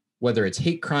 whether it's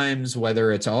hate crimes,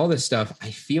 whether it's all this stuff,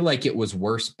 I feel like it was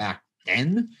worse back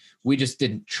then. We just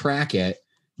didn't track it,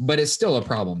 but it's still a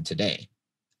problem today.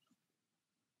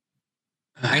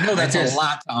 I know that's a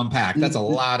lot to unpack. That's a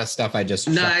lot of stuff. I just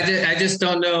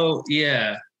don't know.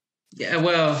 Yeah.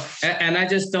 Well, and I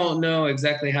just don't know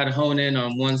exactly how to hone in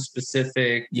on one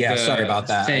specific. Yeah. Sorry about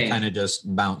that. Thing. I kind of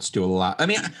just bounced to a lot. I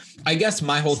mean, I guess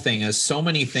my whole thing is so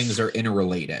many things are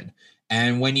interrelated.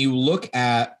 And when you look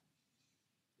at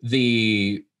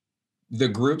the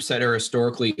groups that are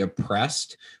historically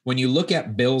oppressed, when you look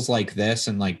at bills like this,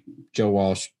 and like Joe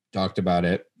Walsh talked about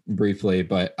it briefly,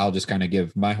 but I'll just kind of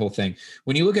give my whole thing.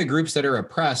 When you look at groups that are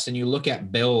oppressed and you look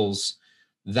at bills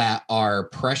that are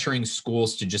pressuring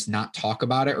schools to just not talk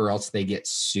about it or else they get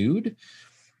sued,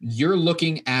 you're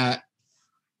looking at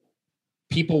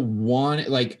people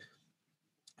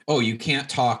oh, you can't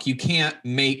talk. You can't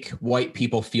make white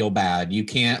people feel bad. You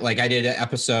can't, like I did an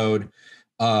episode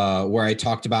where I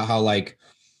talked about how, like,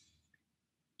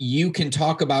 you can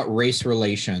talk about race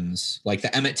relations, like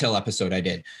the Emmett Till episode I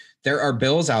did. There are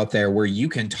bills out there where you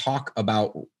can talk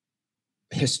about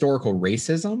historical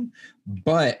racism,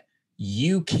 but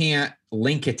you can't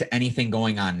link it to anything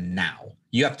going on now.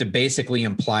 You have to basically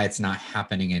imply it's not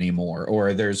happening anymore,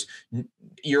 or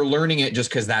you're learning it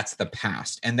just because that's the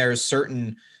past. And there's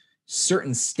certain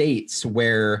states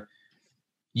where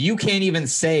you can't even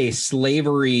say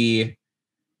slavery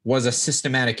was a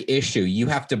systematic issue. You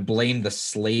have to blame the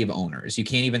slave owners. You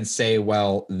can't even say,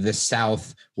 well, the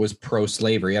South was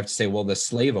pro-slavery. You have to say, well, the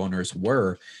slave owners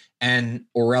were,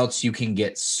 or else you can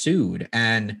get sued.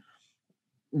 And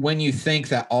when you think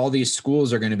that all these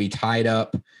schools are going to be tied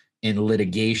up in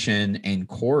litigation and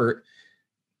court,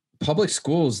 public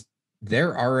schools,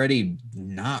 they're already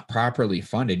not properly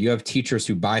funded. You have teachers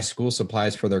who buy school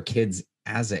supplies for their kids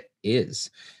as it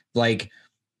is.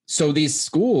 So these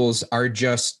schools are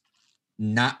just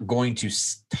not going to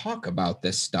talk about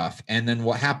this stuff. And then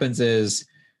what happens is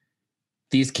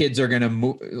these kids are going to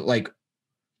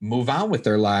move on with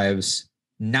their lives,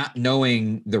 not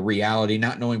knowing the reality,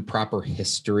 not knowing proper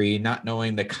history, not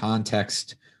knowing the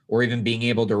context, or even being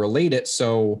able to relate it.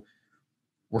 So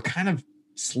we're kind of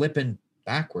slipping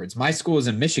backwards. My school is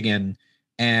in Michigan,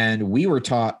 and we were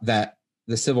taught that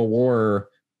the Civil War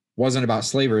wasn't about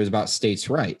slavery, it was about states'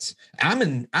 rights. I'm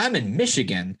in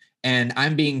Michigan, and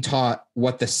I'm being taught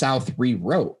what the South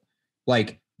rewrote.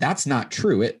 That's not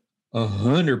true. It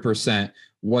 100%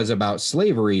 was about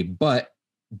slavery, but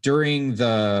during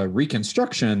the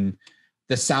Reconstruction,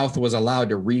 the South was allowed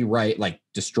to rewrite,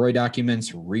 destroy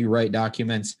documents, rewrite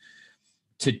documents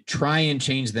to try and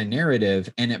change the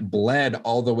narrative. And it bled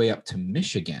all the way up to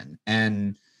Michigan.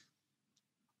 And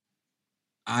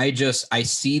I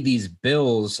see these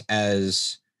bills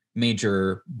as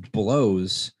major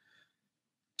blows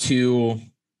to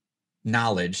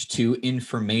knowledge, to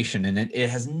information. And it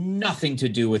has nothing to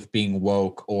do with being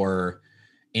woke or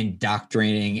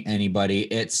indoctrinating anybody.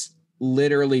 It's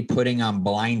literally putting on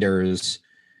blinders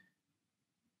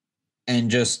and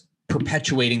just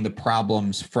perpetuating the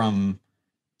problems from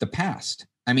the past.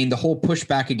 I mean, the whole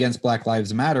pushback against Black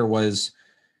Lives Matter was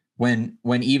when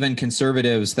even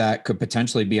conservatives that could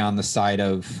potentially be on the side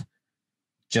of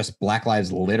just Black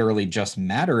lives literally just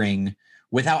mattering,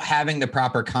 without having the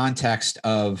proper context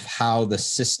of how the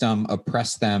system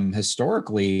oppressed them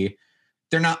historically,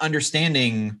 they're not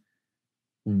understanding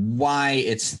why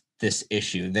it's this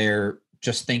issue. They're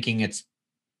just thinking it's,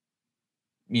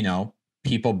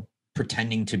 people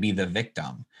pretending to be the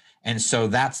victim. And so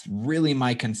that's really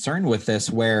my concern with this,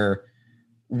 where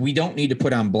we don't need to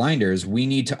put on blinders. We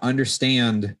need to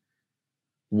understand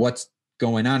what's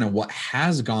going on and what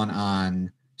has gone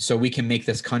on so we can make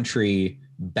this country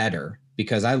better,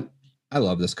 because I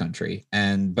love this country.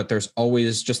 But there's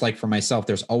always, just like for myself,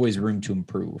 there's always room to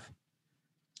improve.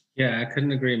 Yeah, I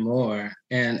couldn't agree more.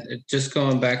 And just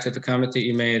going back to the comment that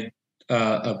you made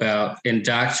about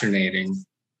indoctrinating,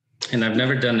 and I've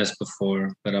never done this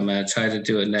before, but I'm going to try to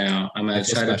do it now. I'm going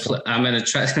to try to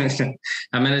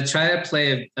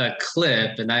play a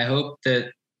clip, and I hope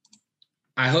that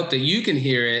you can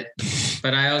hear it,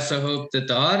 but I also hope that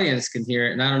the audience can hear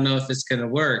it. And I don't know if it's going to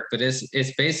work, but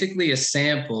it's basically a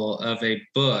sample of a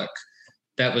book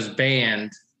that was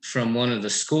banned from one of the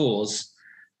schools.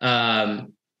 And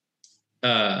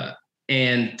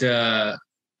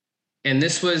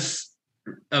this was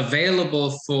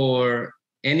available for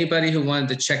anybody who wanted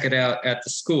to check it out at the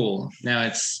school. Now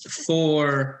it's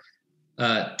for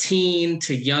teen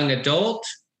to young adult,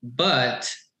 but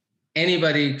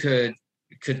anybody could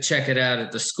check it out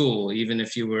at the school, even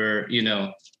if you were,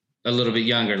 a little bit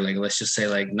younger, let's just say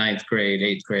 9th grade,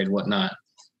 8th grade, whatnot.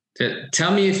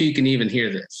 Tell me if you can even hear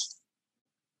this.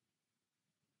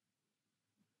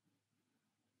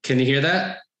 Can you hear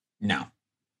that? No.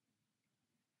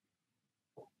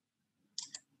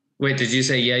 Wait, did you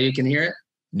say, yeah, you can hear it?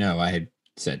 No, I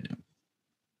said no.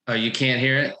 Oh, you can't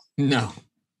hear it? No.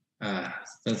 That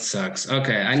sucks.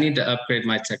 Okay, I need to upgrade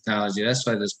my technology. That's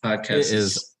why this podcast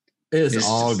is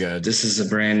all good. This is a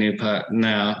brand new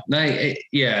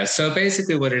yeah. So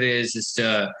basically what it is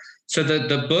so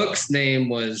the book's name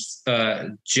was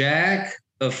Jack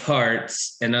of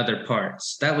Hearts and Other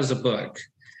Parts. That was a book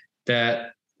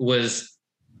that was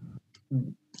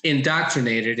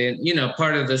indoctrinated in,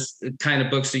 part of this kind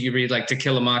of books that you read, like To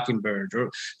Kill a Mockingbird,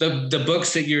 or the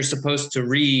books that you're supposed to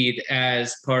read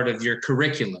as part of your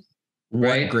curriculum.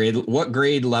 Right? What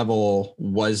grade level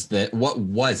was that? What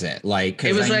was it like?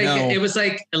 It was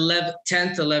 10th,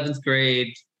 11th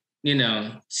grade.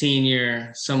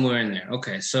 senior, somewhere in there.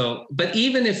 Okay. So, but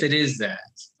even if it is that,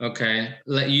 okay,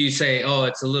 let you say, oh,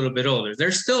 it's a little bit older.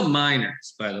 They're still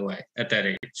minors, by the way, at that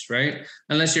age, right?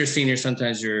 Unless you're a senior,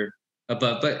 sometimes you're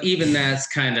above, but even that's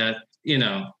kind of,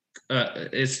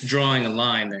 it's drawing a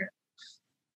line there.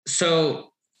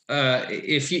 So,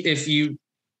 if you,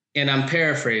 and I'm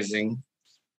paraphrasing,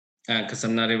 because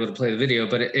I'm not able to play the video,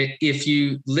 but if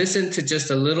you listen to just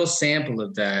a little sample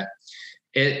of that,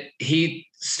 he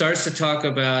starts to talk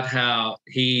about how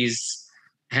he's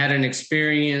had an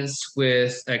experience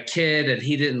with a kid and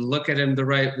he didn't look at him the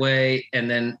right way, and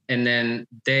then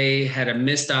they had a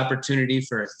missed opportunity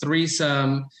for a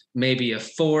threesome, maybe a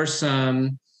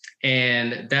foursome,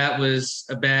 and that was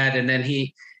a bad. And then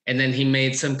he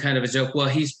made some kind of a joke. Well,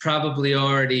 he's probably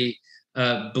already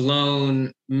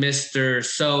blown Mr.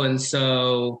 So and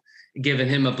so, giving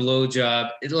him a blowjob,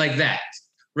 like that,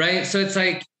 right? So it's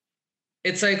like,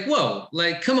 whoa,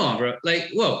 like, come on, bro. Like,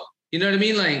 whoa, you know what I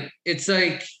mean? Like, it's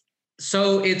like,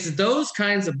 so it's those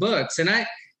kinds of books. And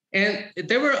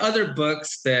there were other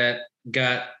books that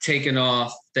got taken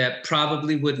off that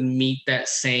probably wouldn't meet that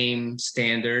same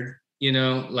standard,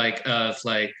 like, oh,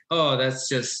 that's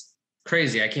just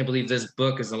crazy. I can't believe this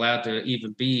book is allowed to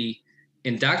even be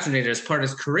indoctrinated as part of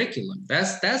his curriculum.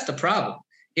 That's the problem.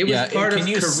 It was part of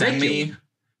curriculum.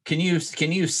 Can you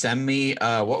send me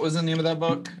what was the name of that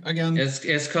book again?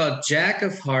 It's called Jack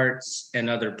of Hearts and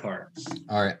Other Parts.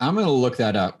 All right, I'm gonna look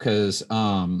that up because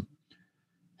Hearts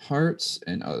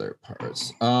and Other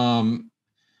Parts.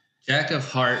 Jack of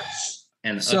Hearts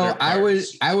and so Other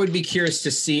Parts. I would be curious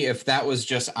to see if that was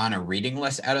just on a reading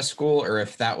list at a school or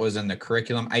if that was in the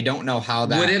curriculum. I don't know how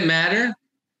that would it matter.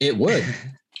 It would.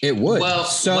 It would. Well,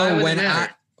 so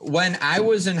when I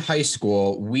was in high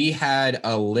school, we had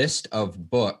a list of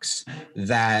books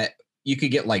that you could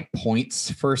get like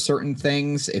points for certain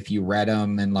things if you read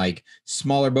them. And like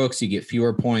smaller books, you get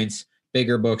fewer points.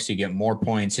 Bigger books, you get more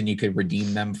points, and you could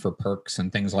redeem them for perks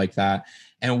and things like that.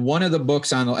 And one of the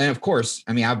books and of course,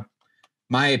 I mean,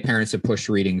 my parents have pushed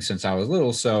reading since I was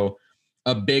little, so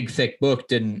a big thick book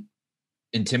didn't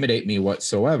intimidate me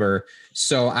whatsoever.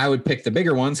 So I would pick the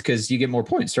bigger ones because you get more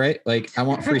points, right? Like, I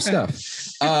want free stuff.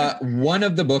 One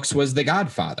of the books was The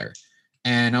Godfather.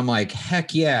 And I'm like,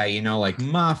 heck yeah, like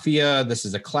Mafia. This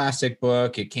is a classic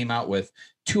book. It came out with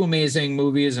 2 amazing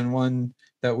movies and one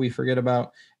that we forget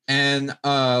about. And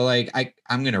I'm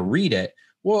going to read it.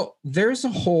 Well, there's a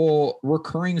whole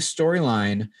recurring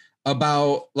storyline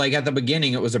about, like, at the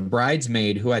beginning, it was a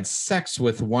bridesmaid who had sex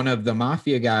with one of the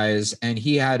mafia guys, and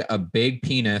he had a big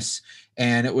penis,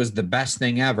 and it was the best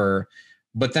thing ever.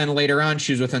 But then later on,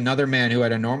 she was with another man who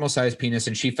had a normal sized penis,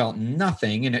 and she felt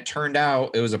nothing. And it turned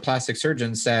out, it was a plastic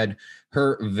surgeon said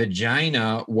her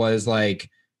vagina was like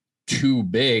too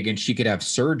big and she could have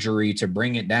surgery to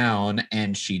bring it down.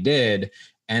 And she did.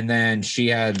 And then she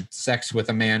had sex with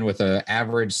a man with an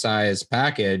average size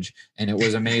package, and it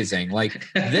was amazing. Like,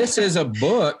 this is a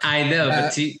book. I know,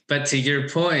 but to your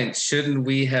point, shouldn't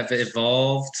we have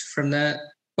evolved from that?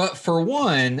 But for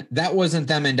one, that wasn't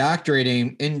them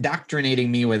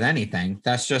indoctrinating me with anything.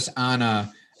 That's just on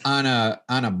a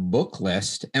book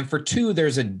list. And for two,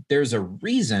 there's a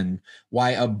reason why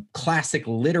a classic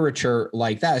literature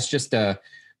like that is just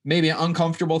maybe an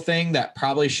uncomfortable thing that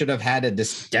probably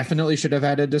definitely should have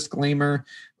had a disclaimer,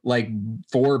 like,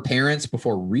 for parents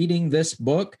before reading this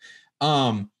book.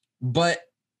 But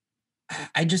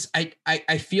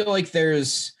I feel like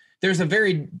there's a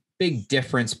very big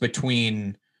difference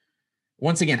between,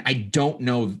 once again, I don't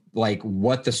know like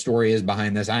what the story is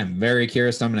behind this. I'm very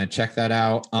curious. I'm going to check that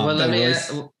out. Let me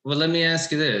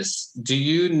ask you this. Do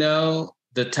you know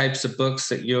the types of books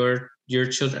that your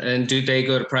children, and do they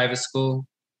go to private school?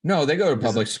 No, they go to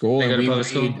public school.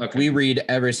 Okay. We read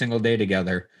every single day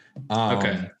together.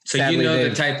 Okay. So you know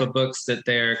the type of books that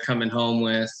they're coming home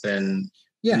with, and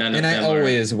I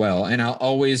always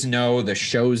know the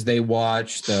shows they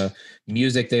watch, the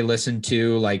music they listen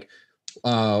to. Like,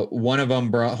 one of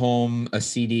them brought home a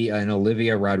CD, an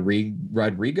Olivia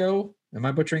Rodrigo. Am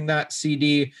I butchering that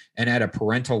CD? And had a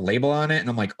parental label on it. And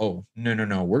I'm like, oh,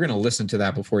 no. We're going to listen to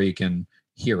that before you can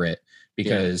hear it,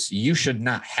 because you should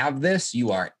not have this. You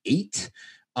are 8.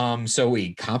 So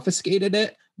we confiscated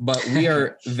it, but we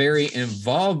are very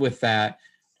involved with that.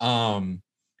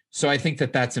 So I think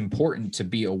that that's important to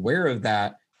be aware of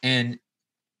that. And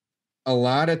a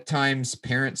lot of times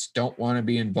parents don't want to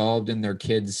be involved in their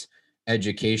kids'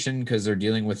 education because they're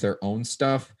dealing with their own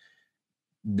stuff.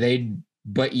 They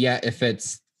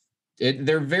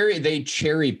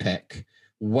cherry pick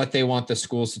what they want the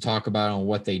schools to talk about and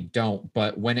what they don't.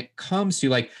 But when it comes to,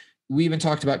 like, we even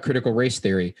talked about critical race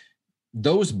theory,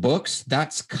 those books,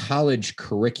 that's college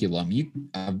curriculum. You,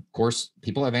 of course,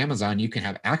 people have Amazon. You can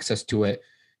have access to it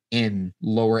in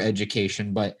lower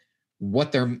education, but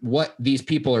what these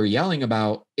people are yelling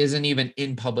about isn't even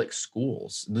in public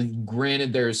schools.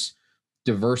 Granted, there's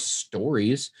diverse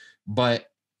stories,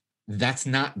 but that's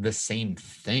not the same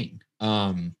thing.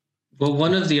 Well,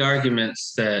 one of the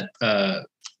arguments that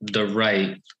the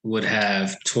right would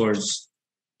have towards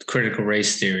critical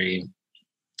race theory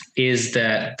is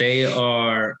that they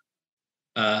are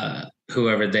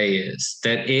whoever they is,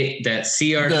 that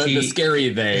CRT, the scary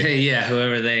they, yeah,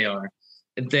 whoever they are,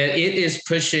 that it is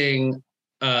pushing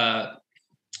a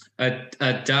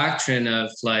doctrine of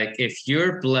like, if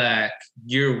you're Black,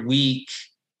 you're weak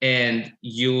and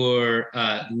you're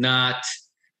not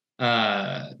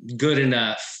good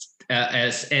enough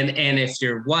and if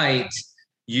you're white,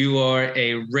 you are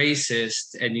a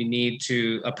racist and you need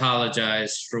to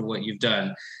apologize for what you've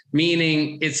done.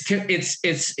 Meaning it's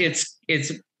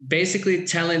basically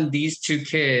telling these two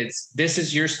kids, this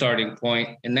is your starting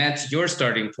point and that's your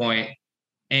starting point,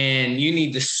 and you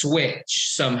need to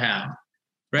switch somehow,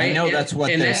 right? I know that's what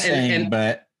they're saying,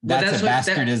 but that's a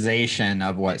bastardization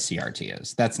of what CRT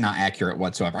is. That's not accurate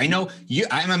whatsoever. I know you.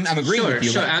 I'm agreeing with you.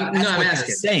 Sure. I'm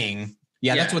asking. Saying,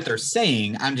 yeah, that's what they're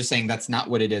saying. I'm just saying that's not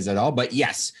what it is at all. But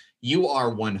yes, you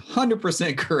are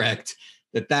 100% correct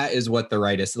that is what the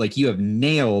right is. Like, you have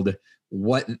nailed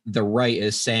what the right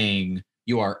is saying.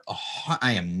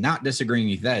 I am not disagreeing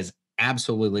with you. That is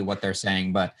absolutely what they're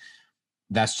saying, but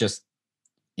that's just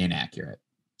inaccurate.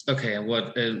 Okay, and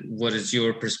what is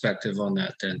your perspective on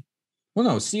that then? Well,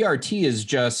 no, CRT is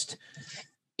just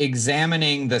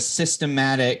examining the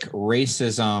systematic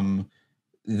racism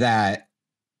that,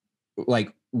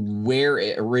 like, where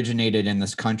it originated in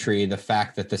this country, the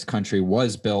fact that this country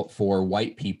was built for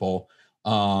white people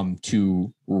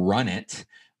to run it.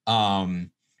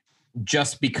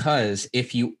 Just because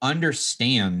if you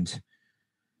understand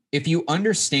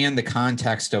the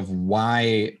context of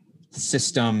why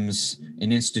systems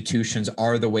and institutions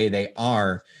are the way they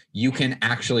are, you can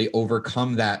actually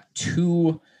overcome that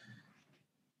to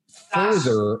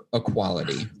further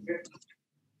equality.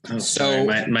 Oh, so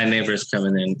my neighbor's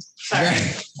coming in. Sorry.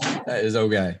 That is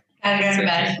okay. Gotta go to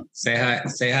bed. Say hi.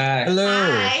 Say hi. Hello.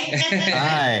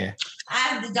 Hi.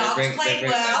 Hi. The dogs played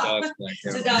well.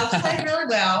 The dogs played really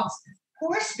well.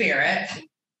 Poor Spirit.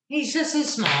 He's just so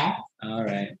small. All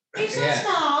right. He's so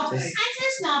small. I'm so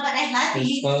small, but I love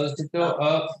you. Supposed to go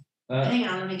up. Hang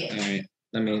on, let me get. All right.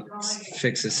 Let me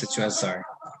fix this situation. Sorry.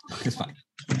 It's fine.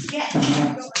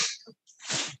 Yeah.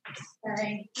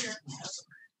 Sorry.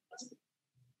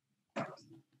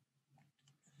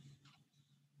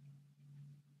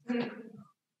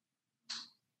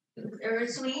 You're a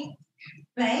sweet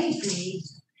baby.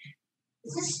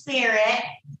 This is Spirit.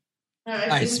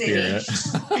 Hi, Spirit.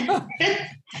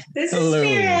 This Hello. is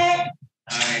Spirit.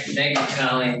 All right. Thank you,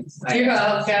 Colleen. You're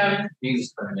welcome. You can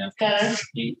just put them down. Got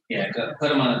him. Go, put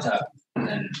them on the top.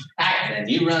 And then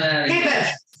you run out of Okay, here.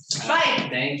 good. Bye.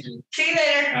 Thank you. See you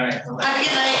later. All right. Have a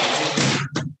good night.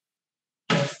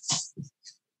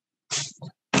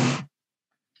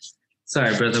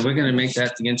 Sorry, brother. We're gonna make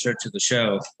that the intro to the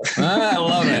show. I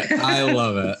love it. I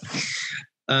love it.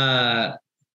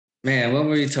 Man, what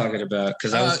were you talking about?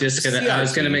 Because I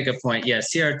was gonna make a point. Yeah,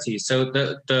 CRT. So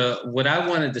the what I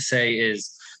wanted to say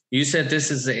is, you said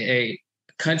this is a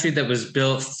country that was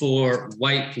built for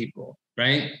white people,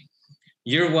 right?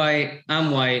 You're white,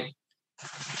 I'm white.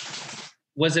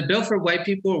 Was it built for white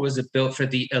people, or was it built for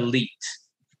the elite?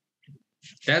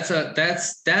 That's what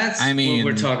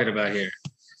we're talking about here.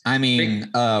 I mean,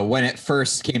 when it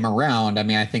first came around, I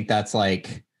mean, I think that's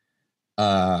like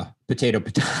potato.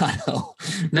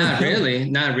 Not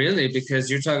really, because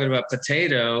you're talking about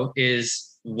potato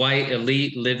is white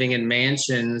elite living in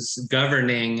mansions,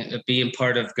 governing, being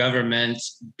part of government,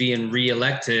 being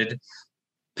reelected.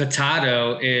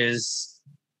 Potato is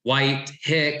white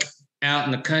hick out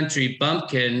in the country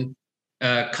bumpkin,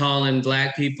 calling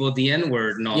Black people the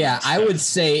N-word and all that stuff. I would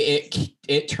say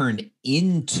it turned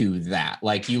into that.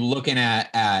 Like, you looking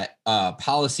at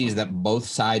policies that both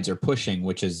sides are pushing,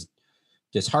 which is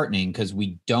disheartening because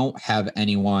we don't have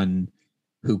anyone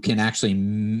who can actually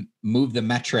move the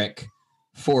metric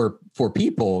for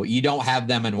people. You don't have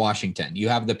them in Washington. You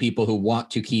have the people who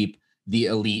want to keep the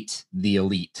elite,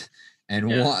 and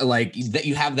like that.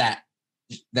 You have that.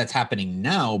 That's happening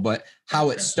now, but how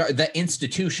it started, the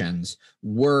institutions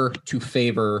were to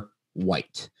favor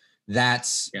white.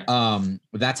 That's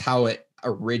how it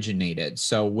originated.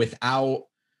 So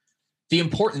the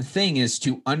important thing is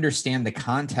to understand the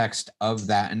context of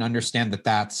that and understand that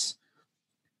that's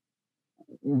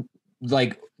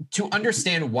like to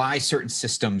understand why certain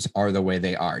systems are the way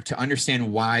they are, to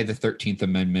understand why the 13th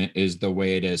Amendment is the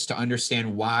way it is, to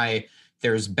understand why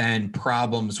there's been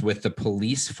problems with the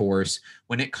police force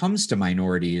when it comes to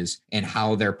minorities and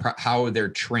how they're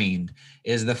trained,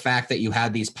 is the fact that you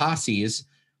had these posses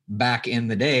back in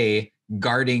the day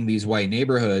guarding these white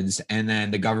neighborhoods, and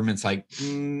then the government's like,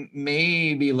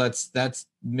 maybe let's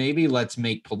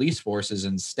make police forces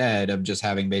instead of just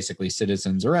having basically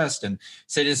citizens arrest and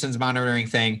citizens monitoring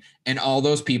thing. And all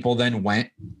those people then went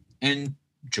and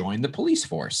joined the police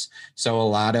force. So a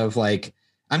lot of like,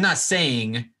 I'm not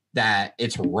saying that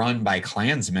it's run by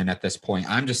Klansmen at this point.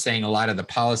 I'm just saying a lot of the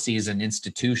policies and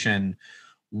institution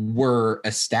were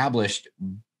established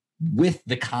with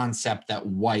the concept that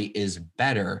white is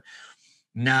better.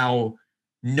 Now,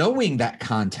 knowing that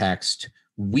context,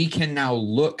 we can now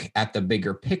look at the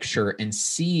bigger picture and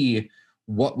see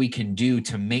what we can do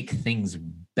to make things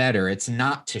better. It's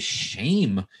not to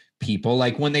shame people.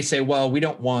 Like when they say, well, we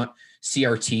don't want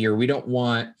CRT or we don't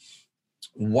want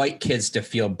white kids to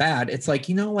feel bad. It's like,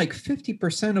 like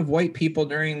 50% of white people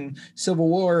during Civil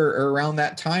War or around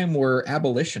that time were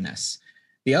abolitionists.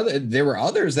 There were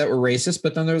others that were racist,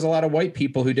 but then there was a lot of white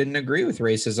people who didn't agree with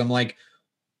racism. Like,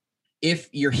 if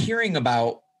you're hearing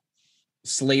about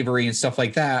slavery and stuff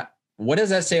like that, what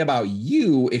does that say about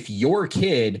you if your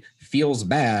kid feels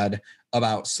bad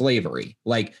about slavery?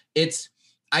 Like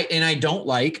I don't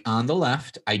like on the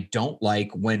left, I don't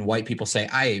like when white people say,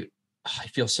 I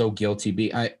feel so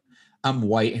guilty. I'm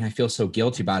white and I feel so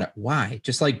guilty about it. Why?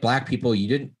 Just like black people, you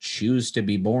didn't choose to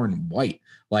be born white.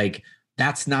 Like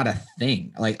that's not a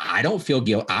thing. Like I don't feel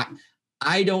guilty.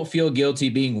 I don't feel guilty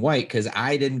being white because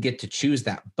I didn't get to choose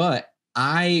that. But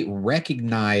I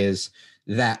recognize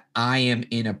that I am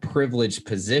in a privileged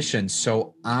position.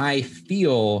 So I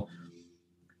feel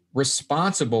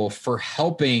responsible for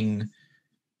helping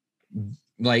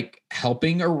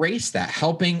erase that,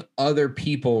 helping other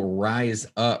people rise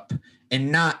up and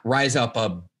not rise up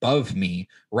above me,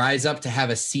 rise up to have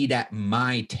a seat at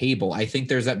my table. I think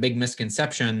there's that big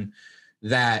misconception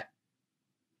that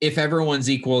if everyone's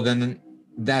equal, then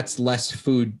that's less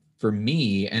food for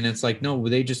me. And it's like, no,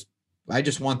 I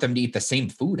just want them to eat the same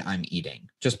food I'm eating.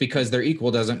 Just because they're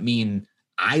equal doesn't mean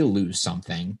I lose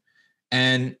something.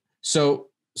 And so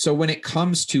when it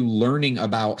comes to learning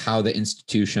about how the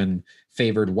institution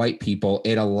favored white people,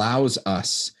 it allows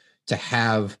us to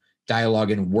have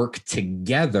dialogue and work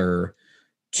together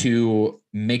to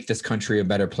make this country a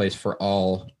better place for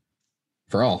all,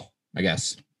 I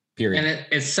guess, period. And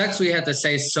it sucks we have to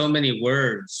say so many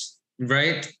words,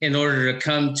 right, in order to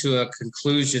come to a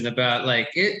conclusion about like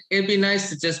it'd be nice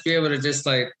to just be able to just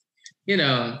like,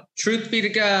 truth be to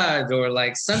God, or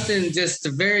like something just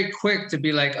very quick to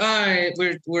be like, all right,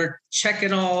 we're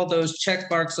checking all those check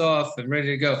marks off and ready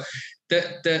to go.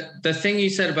 The thing you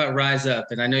said about rise up,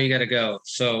 and I know you got to go,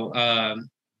 so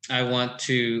I want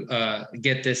to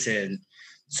get this in.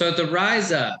 So the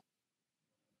rise up,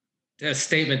 a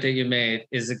statement that you made,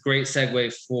 is a great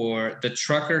segue for the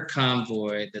trucker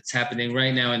convoy that's happening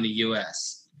right now in the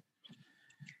U.S.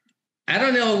 I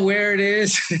don't know where it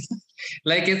is.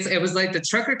 Like it was like the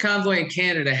trucker convoy in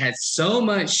Canada had so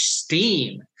much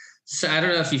steam. So I don't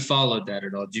know if you followed that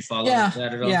at all. Did you follow that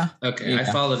at all? Yeah. Okay. Yeah. I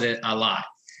followed it a lot.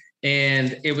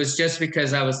 And it was just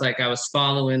because I was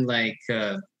following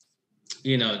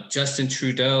Justin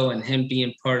Trudeau and him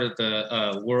being part of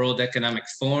the World Economic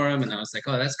Forum. And I was like,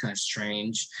 oh, that's kind of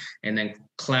strange. And then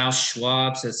Klaus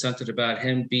Schwab said something about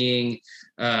him being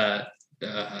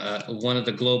one of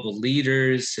the global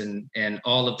leaders, and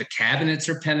all of the cabinets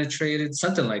are penetrated,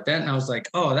 something like that. And I was like,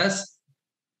 oh,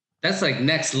 that's like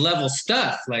next level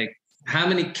stuff. Like how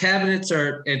many cabinets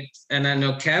are it? And I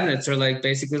know cabinets are like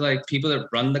basically like people that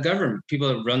run the government, people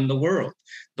that run the world,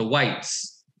 the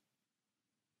whites.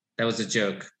 That was a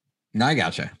joke. No, I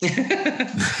gotcha.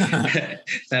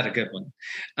 Not a good one.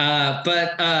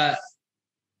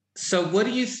 So what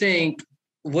do you think?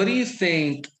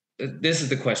 This is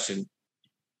the question.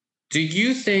 Do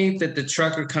you think that the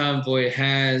trucker convoy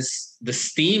has the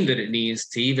steam that it needs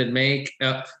to even make,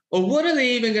 or what are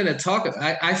they even going to talk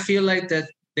about? I feel like that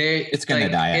it's going to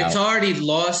die out. It's already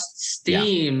lost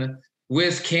steam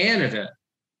with Canada,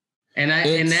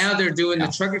 and now they're doing the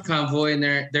trucker convoy, and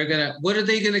they're gonna. What are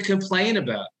they going to complain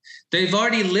about? They've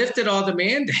already lifted all the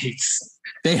mandates.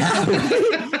 They have.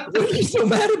 What are you so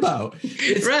mad about?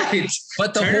 It's right.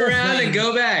 But turn around and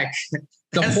go back.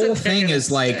 The whole thing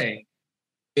is like.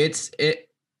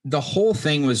 The whole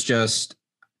thing was just,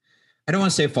 I don't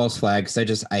want to say false flag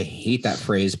because I hate that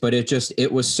phrase, but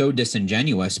it was so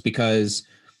disingenuous because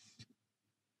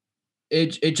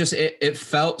it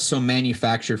felt so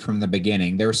manufactured from the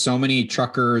beginning. There were so many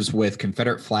truckers with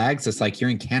Confederate flags. It's like you're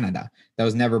in Canada. That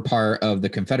was never part of the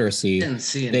Confederacy. Didn't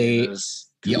see any of those.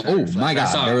 My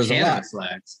God, there was Canada a lot.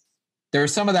 Flags. There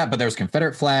was some of that, but there was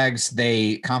Confederate flags.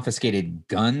 They confiscated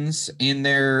guns in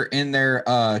their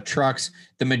trucks.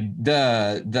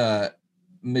 The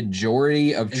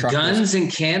majority of truckers. Guns in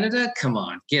Canada? Come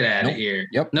on, get out of here.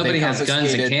 Yep. Nobody has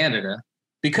guns in Canada.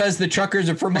 Because the truckers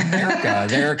are from America.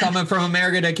 They're coming from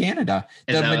America to Canada.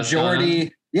 The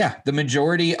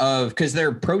majority of, because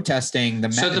they're protesting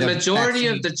the. So the majority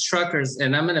of the truckers,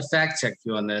 and I'm going to fact check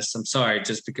you on this. I'm sorry,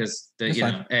 just because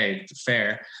hey,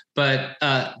 fair. But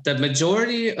the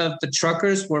majority of the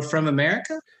truckers were from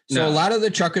America. So a lot of the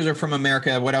truckers are from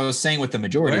America. What I was saying with the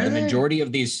majority,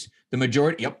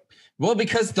 Yep. Well,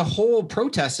 because the whole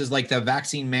protest is like the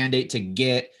vaccine mandate to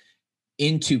get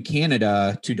into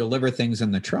Canada to deliver things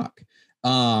in the truck.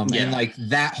 And like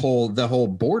the whole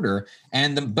border.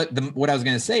 And what I was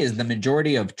going to say is the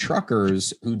majority of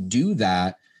truckers who do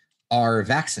that are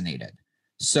vaccinated.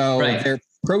 So they're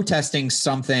protesting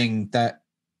something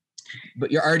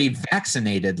but you're already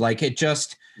vaccinated. Like it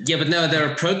just. Yeah, but no, they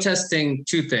were protesting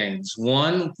two things.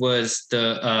 One was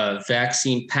the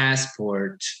vaccine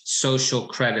passport social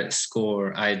credit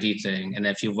score ID thing. And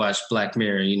if you've watched Black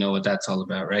Mirror, you know what that's all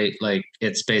about, right? Like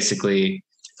it's basically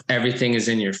everything is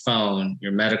in your phone,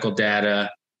 your medical data,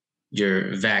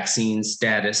 your vaccine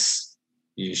status.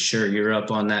 You sure you're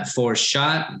up on that fourth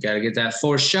shot? You got to get that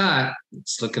fourth shot.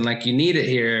 It's looking like you need it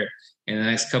here in the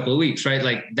next couple of weeks, right?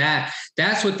 Like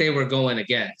that's what they were going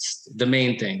against, the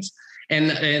main things.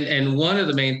 And one of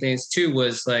the main things too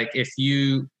was like if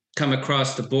you come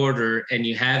across the border and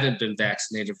you haven't been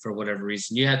vaccinated for whatever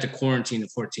reason, you have to quarantine in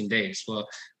 14 days. Well,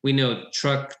 we know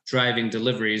truck driving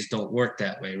deliveries don't work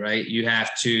that way, right? You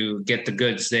have to get the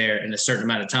goods there in a certain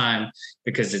amount of time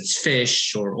because it's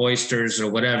fish or oysters or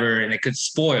whatever, and it could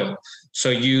spoil. So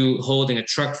you holding a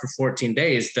truck for 14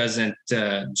 days doesn't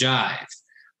jive,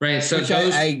 right? So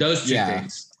those two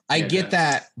things. I get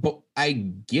that,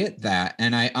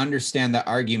 and I understand that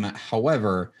argument.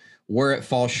 However, where it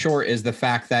falls short is the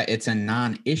fact that it's a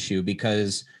non-issue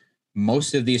because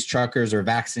most of these truckers are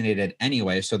vaccinated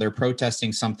anyway, so they're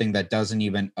protesting something that doesn't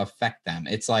even affect them.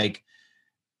 It's like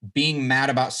being mad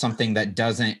about something that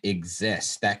doesn't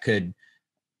exist.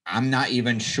 I'm not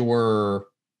even sure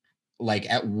like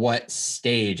at what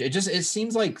stage. It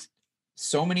seems like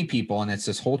so many people, and it's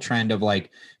this whole trend of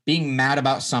like being mad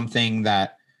about something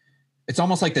that it's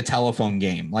almost like the telephone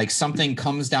game. Like something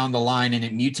comes down the line and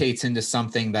it mutates into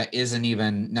something that isn't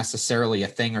even necessarily a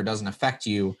thing or doesn't affect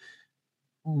you,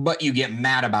 but you get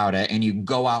mad about it and you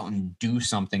go out and do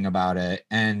something about it.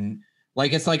 And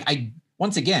like, it's like,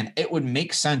 once again, it would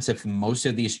make sense if most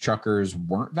of these truckers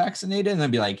weren't vaccinated and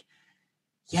they'd be like,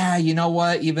 yeah, you know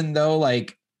what? Even though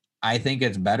like, I think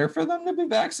it's better for them to be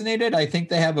vaccinated. I think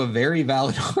they have a very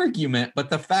valid argument, but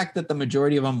the fact that the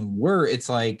majority of them were, it's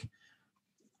like,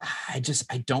 I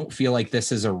don't feel like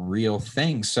this is a real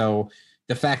thing. So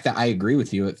the fact that I agree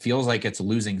with you, it feels like it's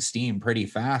losing steam pretty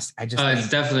fast. It's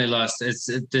definitely lost.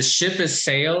 The ship has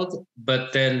sailed,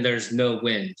 but then there's no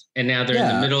wind. And now they're in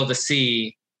the middle of the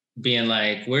sea being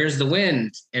like, where's the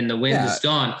wind? And the wind is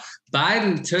gone.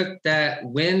 Biden took that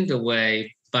wind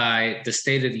away by the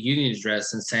State of the Union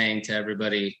address and saying to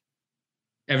everybody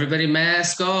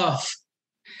mask off.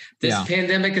 This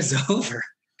pandemic is over.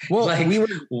 Well, like, we were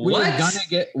gonna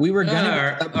get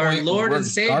our Lord and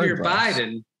Savior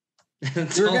Biden.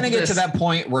 We were gonna get to that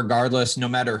point regardless, no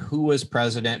matter who was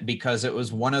president, because it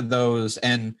was one of those.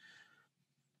 And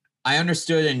I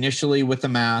understood initially with the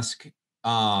mask,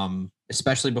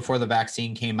 especially before the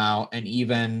vaccine came out, and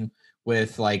even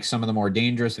with like some of the more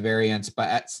dangerous variants.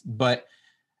 But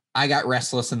I got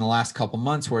restless in the last couple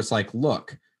months where it's like,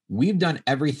 look, we've done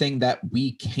everything that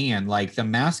we can. Like the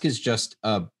mask is just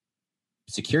a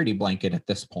security blanket at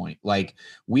this point. Like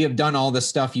we have done all the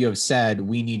stuff you have said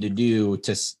we need to do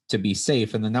to be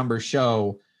safe, and the numbers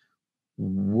show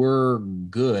we're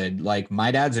good. Like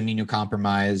my dad's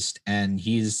immunocompromised and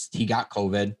he got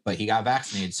COVID, but he got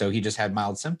vaccinated, so he just had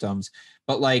mild symptoms.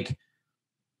 But like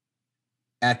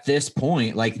at this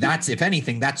point, like that's, if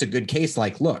anything, that's a good case.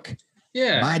 Like, look,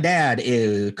 my dad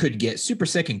could get super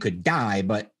sick and could die,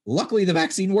 but luckily the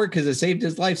vaccine worked because it saved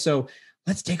his life. So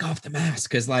let's take off the mask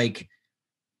because like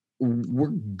we're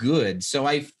good. So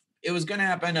it was going to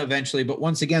happen eventually. But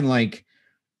once again, like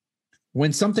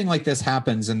when something like this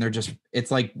happens and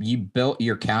it's like you built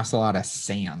your castle out of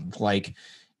sand. Like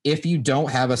if you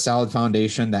don't have a solid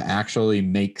foundation that actually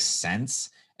makes sense,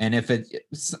 and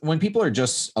when people are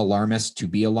just alarmist to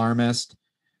be alarmist,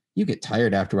 you get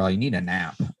tired after a while. You need a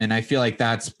nap. And I feel like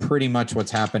that's pretty much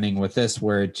what's happening with this,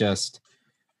 where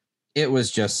it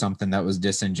was just something that was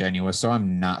disingenuous. So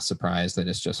I'm not surprised that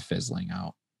it's just fizzling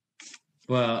out.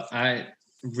 Well, I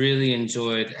really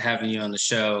enjoyed having you on the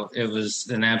show. It was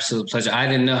an absolute pleasure. I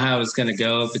didn't know how it was going to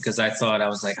go because I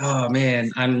was like, oh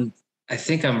man, I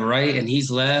think I'm right and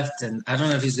he's left. And I don't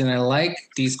know if he's going to like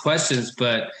these questions,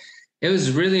 but it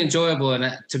was really enjoyable.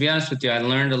 And to be honest with you, I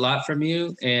learned a lot from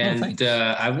you. And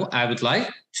I would like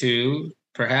to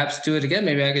perhaps do it again.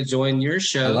 Maybe I could join your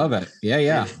show. I love it.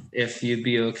 Yeah. If you'd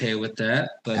be okay with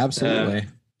that. But, absolutely.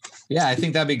 Yeah, I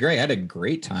think that'd be great. I had a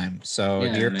great time. So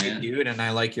you're a big dude and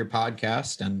I like your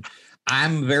podcast. And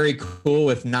I'm very cool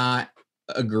with not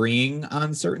agreeing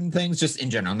on certain things, just in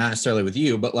general, not necessarily with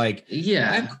you, but like,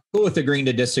 I'm cool with agreeing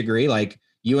to disagree. Like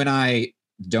you and I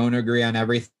don't agree on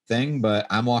everything, but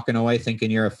I'm walking away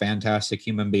thinking you're a fantastic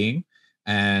human being.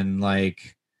 And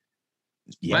like,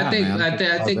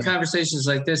 I think conversations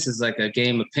like this is like a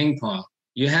game of ping pong.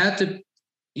 You have to,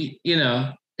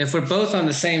 if we're both on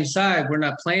the same side, we're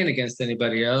not playing against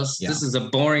anybody else. Yeah. This is a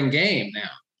boring game now.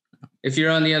 If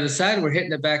you're on the other side, we're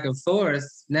hitting it back and forth.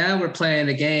 Now we're playing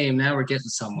a game. Now we're getting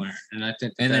somewhere. And I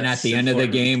think then at the end of the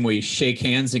game, we shake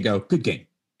hands and go, good game.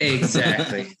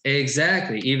 Exactly.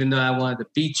 Even though I wanted to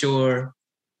beat your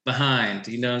behind,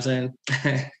 you know what I'm saying?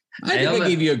 I think I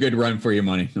gave you a good run for your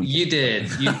money. You did.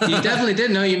 You definitely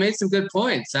did. No, you made some good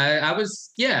points.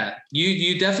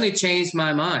 You definitely changed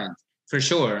my mind for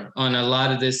sure on a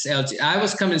lot of this. I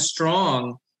was coming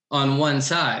strong on one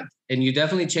side. And you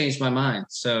definitely changed my mind.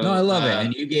 So no, I love it.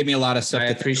 And you gave me a lot of stuff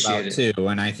to think about it too.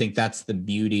 And I think that's the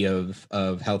beauty of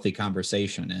healthy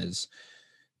conversation is,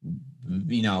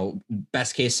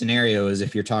 best case scenario is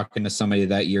if you're talking to somebody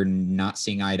that you're not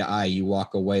seeing eye to eye, you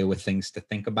walk away with things to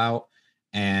think about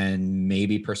and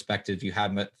maybe perspectives you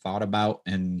haven't thought about,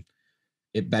 and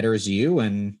it betters you.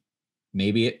 And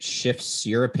maybe it shifts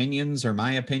your opinions or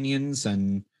my opinions.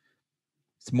 And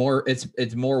it's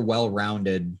more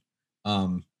well-rounded,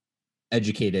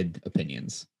 educated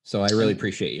opinions. So I really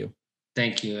appreciate you.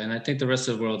 Thank you. And I think the rest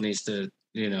of the world needs to,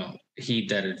 heed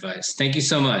that advice. Thank you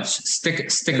so much. Stick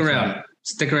around. Man.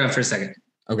 Stick around for a second.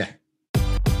 Okay.